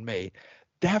runaround, mate.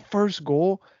 That first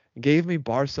goal gave me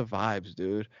Barca vibes,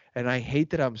 dude. And I hate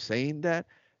that I'm saying that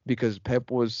because Pep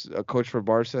was a coach for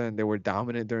Barca and they were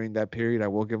dominant during that period. I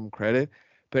will give them credit.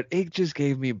 But it just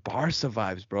gave me Barca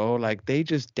vibes, bro. Like they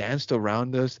just danced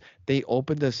around us. They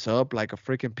opened us up like a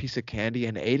freaking piece of candy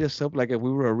and ate us up like if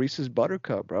we were a Reese's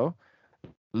Buttercup, bro.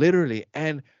 Literally.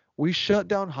 And we shut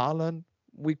down Holland.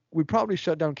 We probably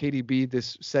shut down KDB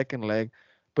this second leg,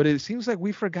 but it seems like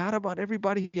we forgot about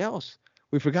everybody else.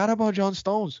 We forgot about John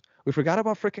Stones. We forgot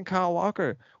about freaking Kyle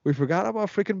Walker. We forgot about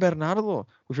freaking Bernardo.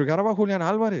 We forgot about Julian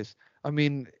Alvarez. I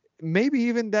mean, maybe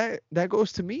even that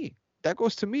goes to me. That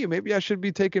goes to me. Maybe I should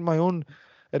be taking my own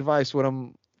advice what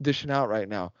I'm dishing out right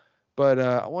now. But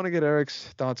I want to get Eric's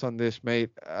thoughts on this, mate.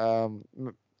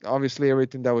 Obviously,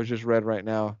 everything that was just read right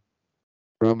now,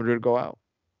 Real Madrid go out.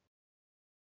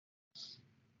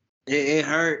 It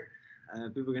hurt.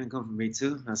 People are gonna come for me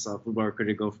too. I saw a football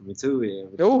critic go for me too.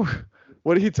 Yeah. Oh,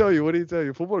 what did he tell you? What did he tell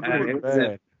you? Football critic,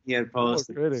 man. He had Football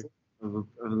posted critic. of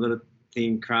a little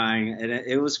thing crying, and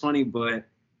it was funny. But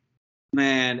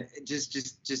man,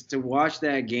 just to watch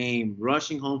that game,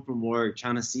 rushing home from work,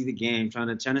 trying to see the game,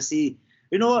 trying to see.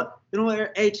 You know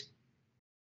what, H?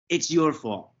 It's your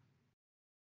fault.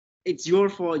 It's your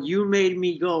fault. You made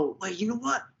me go. Wait, you know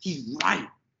what? He's right.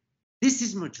 This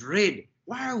is Madrid.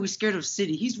 Why are we scared of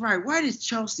City? He's right. Why does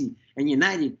Chelsea and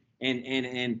United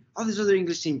and all these other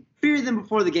English teams fear them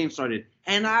before the game started?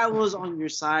 And I was on your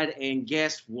side, and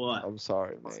guess what? I'm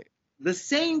sorry, mate. The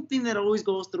same thing that always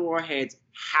goes through our heads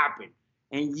happened.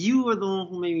 And you are the one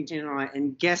who made me change my mind.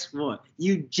 And guess what?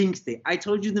 You jinxed it. I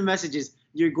told you the messages.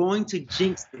 You're going to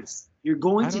jinx this. You're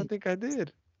going to. I don't think I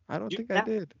did. I don't think I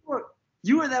did.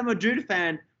 You are that Madrid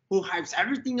fan who hypes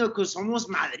everything up because somos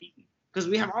Madrid. Because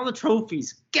we have all the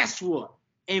trophies. Guess what?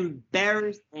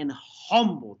 Embarrassed and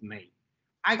humbled, mate.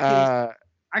 I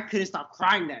couldn't stop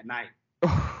crying that night.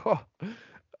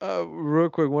 Real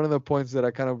quick, one of the points that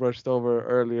I kind of brushed over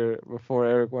earlier before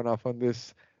Eric went off on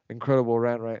this incredible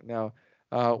rant right now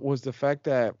was the fact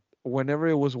that whenever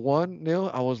it was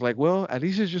 1-0, I was like, well, at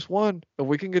least it's just one. If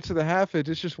we can get to the half,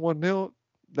 it's just 1-0.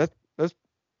 That's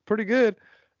pretty good.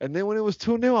 And then when it was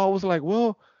 2-0, I was like,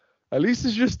 well, at least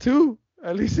it's just two.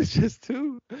 At least it's just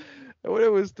two. And when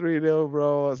it was 3-0,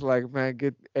 bro, I was like, man,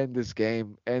 end this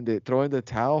game. End it. Throw in the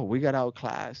towel. We got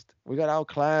outclassed.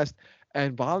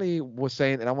 And Bali was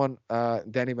saying, and I want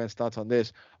Danny Man's thoughts on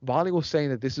this. Bali was saying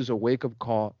that this is a wake-up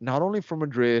call, not only for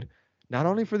Madrid, not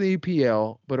only for the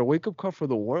EPL, but a wake-up call for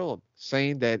the world,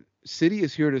 saying that City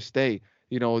is here to stay.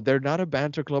 You know, they're not a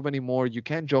banter club anymore. You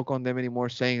can't joke on them anymore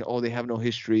saying, oh, they have no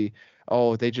history.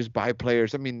 Oh, they just buy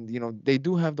players. I mean, you know, they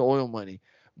do have the oil money,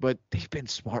 but they've been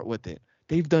smart with it.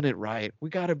 They've done it right. We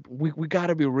gotta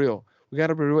be real. We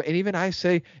gotta be real. And even I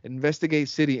say investigate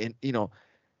City, and you know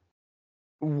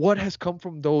what has come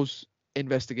from those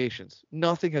investigations?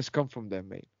 Nothing has come from them,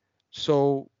 mate.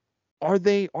 So are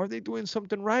they doing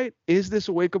something right? Is this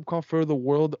a wake up call for the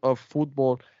world of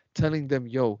football, telling them,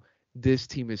 yo, this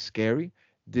team is scary.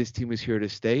 This team is here to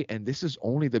stay, and this is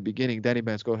only the beginning. Danny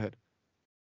Benz, go ahead.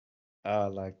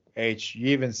 Like H, you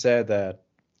even said that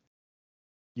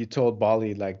you told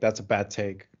Bali like that's a bad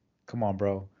take. Come on,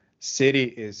 bro. City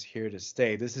is here to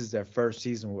stay. This is their first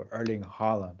season with Erling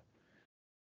Haaland.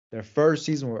 Their first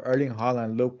season with Erling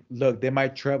Haaland. Look, they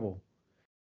might treble.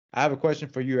 I have a question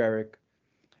for you, Eric.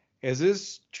 Is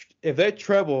this if they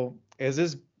treble, is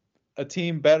this a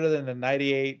team better than the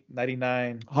 98,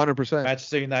 99 100%.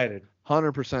 Manchester United?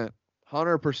 100%.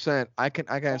 100%. I can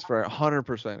answer for it.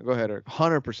 100%. Go ahead, Eric.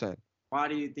 100%. Why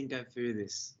do you think I fear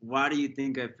this? Why do you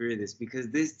think I fear this? Because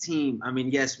this team, I mean,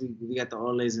 yes, we got the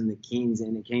Oles and the Kings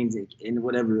and the Canes and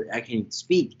whatever. I can't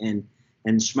speak and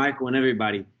Schmeichel and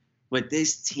everybody, but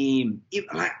this team, it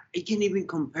can't even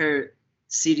compare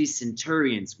City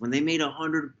Centurions when they made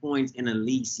 100 points in a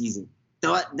league season.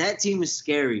 That team is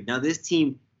scary. Now this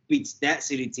team beats that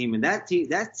City team, and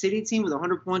that City team with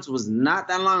 100 points was not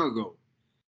that long ago.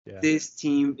 Yeah. This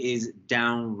team is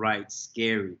downright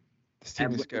scary. This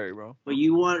team is scary, bro. But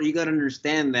you got to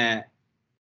understand that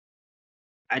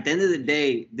at the end of the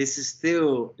day, this is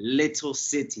still Little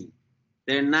City.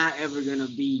 They're not ever going to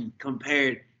be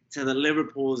compared to the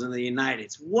Liverpools and the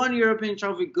Uniteds. One European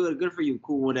trophy, good for you,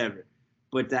 cool, whatever.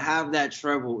 But to have that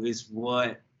treble is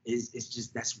what it's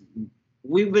just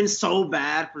we've been so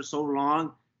bad for so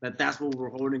long that's what we're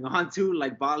holding on to,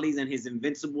 like Bali's and his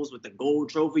Invincibles with the gold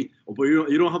trophy. Oh, but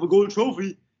you don't have a gold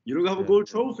trophy. You don't have a gold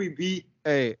trophy, B.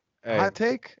 Hey. Hot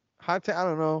take. I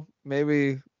don't know.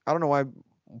 Maybe I don't know why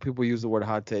people use the word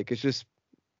hot take. It's just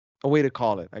a way to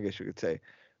call it, I guess you could say.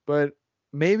 But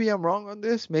maybe I'm wrong on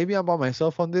this. Maybe I'm by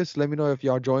myself on this. Let me know if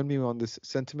y'all join me on this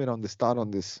sentiment, on this thought,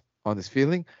 on this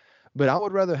feeling. But I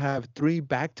would rather have 3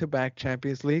 back-to-back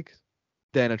Champions Leagues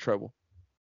than a treble.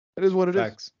 It is what it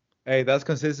is. Hey, that's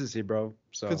consistency, bro.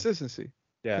 So consistency.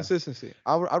 Yeah. Consistency.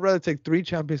 I'd rather take 3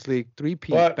 Champions League,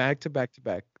 3-peat back-to-back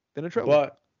than a treble.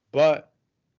 But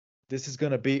this is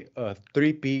gonna be a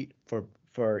 3-peat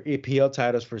for EPL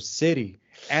titles for City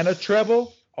and a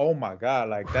treble. Oh my God,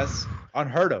 like that's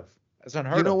unheard of. That's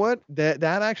unheard of. You know what? That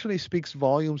actually speaks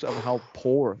volumes of how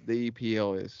poor the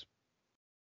EPL is.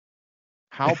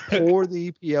 How poor the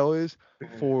EPL is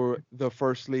for the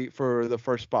first league, for the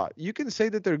first spot. You can say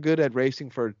that they're good at racing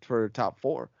for top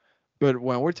 4, but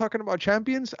when we're talking about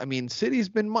champions, I mean, City's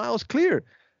been miles clear.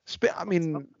 I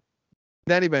mean.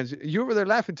 Danny Benz, you over there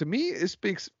laughing. To me, it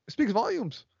speaks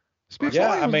volumes. Volumes,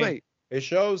 I mean, mate. It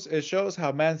shows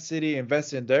how Man City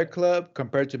invests in their club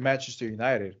compared to Manchester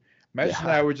United. Manchester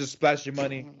United were just splashing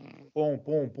money, boom,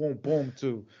 boom, boom, boom,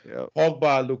 to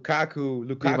Pogba, Lukaku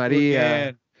Di Maria,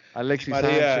 again, Alexis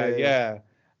Sanchez. Yeah.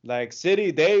 Like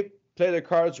City, they play their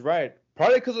cards right.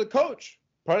 Probably because of the coach.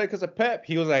 Probably because of Pep.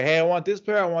 He was like, hey, I want this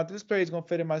player. He's gonna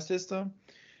fit in my system.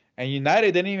 And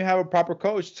United didn't even have a proper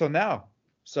coach till now.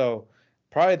 So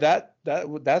probably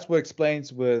that's what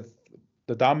explains with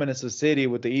the dominance of City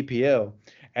with the EPL.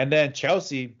 And then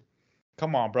Chelsea,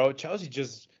 come on, bro. Chelsea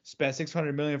just spent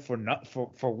 $600 million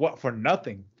for what? For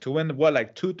nothing to win what,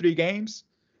 like 2-3 games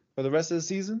for the rest of the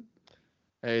season.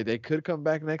 Hey, they could come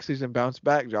back next season, bounce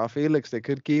back. Joao Felix, they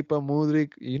could keep him.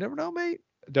 Mudryk, you never know, mate.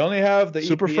 They only have the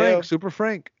Super EPL. Super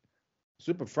Frank.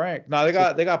 No, they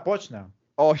got Poch now.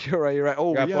 Oh, you're right.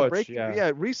 Oh, yeah,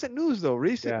 Poch, recent news though.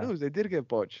 Recent news. They did get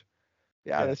Poch.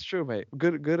 Yeah, that's true, mate.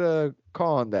 Good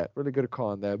call on that. Really good call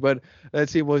on that. But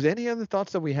let's see, was any other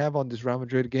thoughts that we have on this Real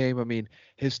Madrid game? I mean,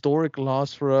 historic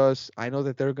loss for us. I know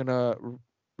that they're going to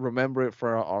remember it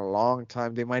for a long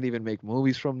time. They might even make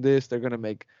movies from this. They're going to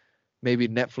make maybe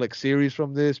Netflix series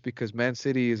from this because Man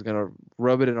City is going to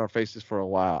rub it in our faces for a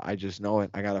while. I just know it.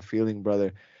 I got a feeling,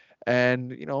 brother.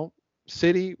 And,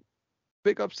 City,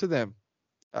 big ups to them.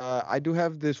 I do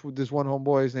have this one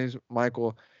homeboy. His name's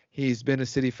Michael. He's been a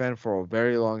City fan for a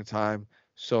very long time.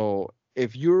 So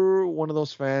if you're one of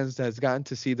those fans that's gotten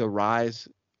to see the rise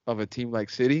of a team like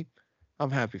City,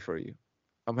 I'm happy for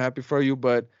you.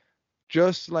 But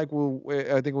just like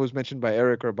I think it was mentioned by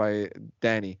Eric or by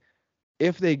Danny,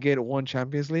 if they get 1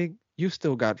 Champions League, you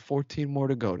still got 14 more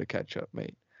to go to catch up,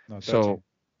 mate. No, 13. So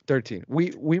 13.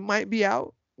 We might be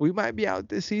out. We might be out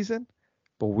this season,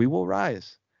 but we will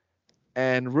rise.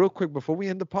 And real quick before we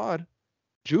end the pod,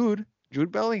 Jude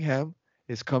Bellingham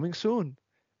is coming soon.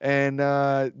 And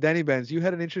Danny Benz, you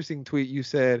had an interesting tweet. You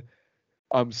said,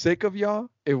 I'm sick of y'all.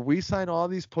 If we sign all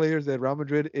these players that Real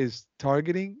Madrid is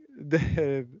targeting,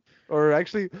 or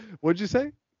actually, what'd you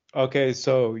say? Okay,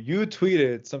 so you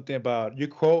tweeted something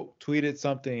tweeted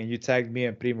something and you tagged me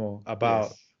and Primo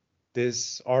about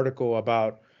this article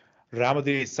about Real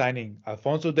Madrid signing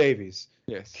Alphonso Davies,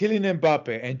 Yes. Kylian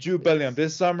Mbappe and Jude Bellingham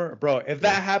this summer, bro. If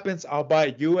that happens, I'll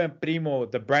buy you and Primo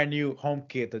the brand new home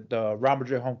kit, the Real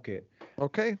Madrid home kit.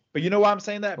 Okay. But you know why I'm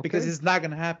saying that? Because Okay. it's not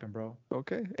gonna happen, bro.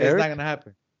 Okay. It's Eric, not gonna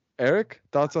happen. Eric,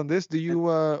 thoughts on this? Do you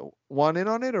want in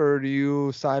on it, or do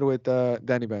you side with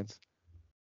Danny Benz?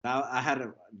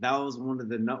 That was one of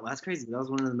the notes. That's crazy. That was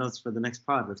one of the notes for the next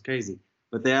pod. That's crazy.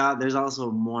 But there's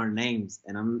also more names,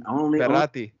 and I'm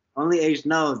Berratti. only H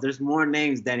knows. There's more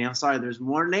names, Danny. I'm sorry. There's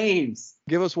more names.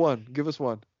 Give us one. Give us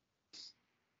one.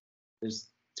 There's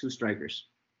 2 strikers.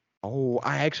 Oh,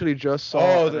 I actually just saw.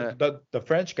 Oh, the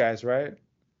French guys, right?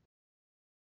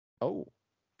 Oh,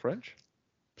 French?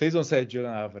 Please don't say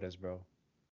Julian Alvarez, bro.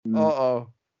 Uh-oh.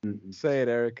 Mm-mm. Say it,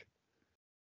 Eric.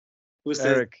 Who says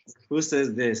Eric. Who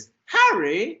says this?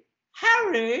 Harry.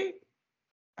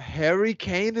 Harry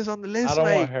Kane is on the list, I don't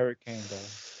mate. want Harry Kane, though.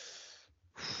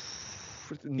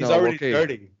 No, He's already okay.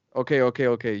 30.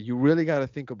 Okay. You really got to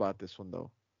think about this one,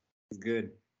 though. He's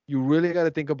good. You really got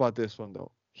to think about this one,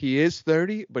 though. He is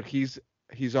 30, but he's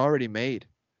already made.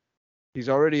 He's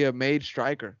already a made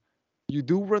striker. You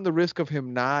do run the risk of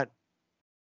him not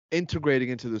integrating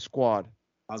into the squad.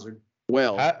 Hazard.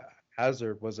 Well,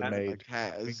 Hazard wasn't made.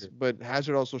 like but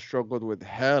Hazard also struggled with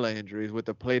hella injuries with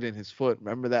the plate in his foot.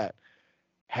 Remember that?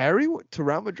 Harry to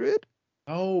Real Madrid?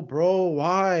 Oh, bro,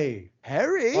 why?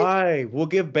 Harry? Why? We'll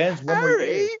give Benz one more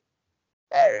year.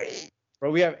 Harry.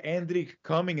 Bro, we have Endrick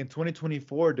coming in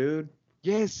 2024, dude.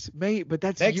 Yes, mate, but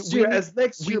that's Next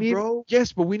year, bro.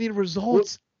 Yes, but we need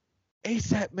results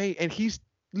ASAP, mate. And he's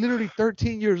literally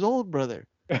 13 years old, brother.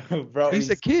 Bro, He's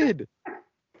a kid.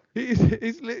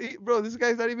 Bro, this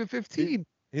guy's not even 15.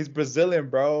 He's Brazilian,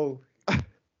 bro.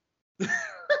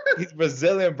 He's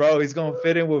Brazilian, bro. He's gonna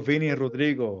fit in with Vini and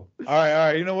Rodrigo. All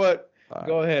right. You know what?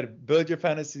 Go ahead, build your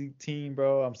fantasy team,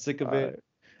 bro. I'm sick of it. Right.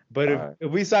 But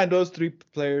if we sign those 3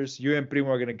 players, you and Primo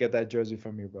are gonna get that jersey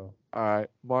from me, bro. All right,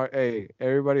 Mark. Hey,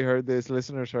 everybody heard this.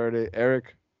 Listeners heard it.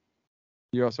 Eric,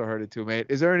 you also heard it too, mate.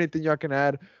 Is there anything y'all can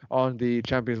add on the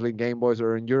Champions League game, boys,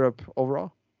 or in Europe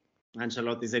overall?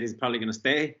 Ancelotti said he's probably gonna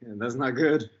stay, and that's not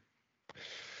good.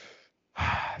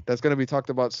 That's gonna be talked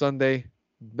about Sunday.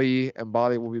 B and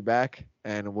Bali will be back,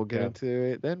 and we'll get into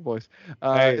it then, boys.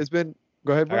 It's been.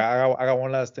 Go ahead, bro. I got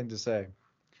one last thing to say.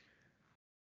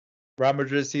 Real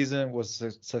Madrid season was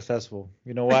successful.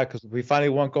 You know why? Because we finally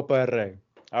won Copa del Rey.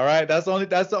 All right, that's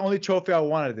the only trophy I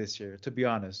wanted this year, to be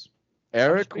honest.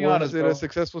 Eric, was it a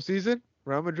successful season?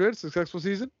 Real Madrid, successful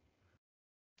season?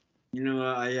 You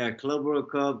know, Club World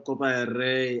Cup, Copa del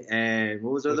Rey, and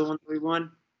what was the other one that we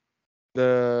won?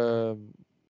 The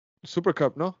Super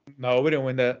Cup, ¿no? No, we didn't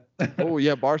win that. Oh,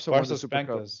 yeah, Barca won the Barça Super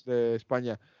Cup us. de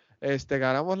España.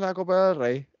 Ganamos la Copa del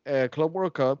Rey, Club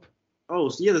World Cup. Oh,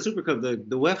 so yeah, the Super Cup, the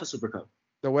UEFA Super Cup.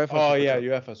 The UEFA Super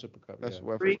Cup. UEFA Super Cup. That's yeah.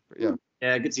 UEFA. Yeah.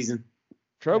 Yeah, good season.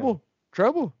 Treble.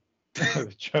 Treble.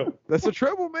 That's a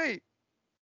treble, mate.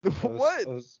 What?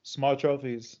 Those small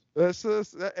trophies.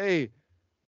 Hey,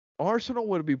 Arsenal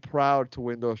would be proud to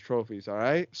win those trophies, all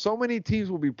right? So many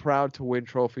teams will be proud to win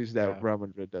trophies that Real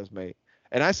Madrid does, mate.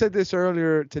 And I said this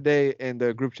earlier today in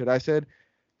the group chat. I said,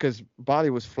 because Bali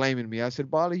was flaming me, I said,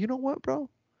 Bali, you know what, bro?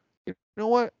 You know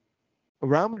what?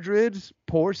 Real Madrid's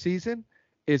poor season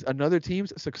is another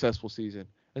team's successful season.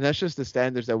 And that's just the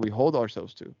standards that we hold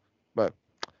ourselves to. But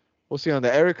we'll see on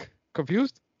that. Eric,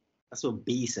 confused? That's what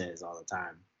B says all the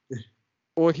time.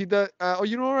 Well, he does.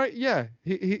 You know, right? Yeah,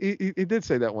 he did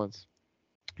say that once.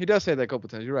 He does say that a couple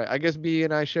times. You're right. I guess B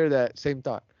and I share that same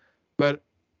thought. But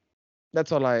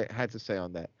that's all I had to say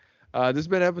on that. This has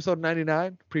been episode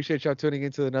 99. Appreciate y'all tuning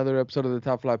into another episode of the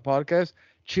Top Flight Podcast.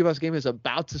 Chivas game is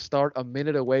about to start a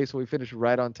minute away, so we finished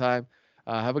right on time.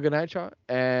 Have a good night, y'all.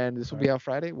 And this will be out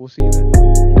Friday. We'll see you then.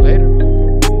 Later.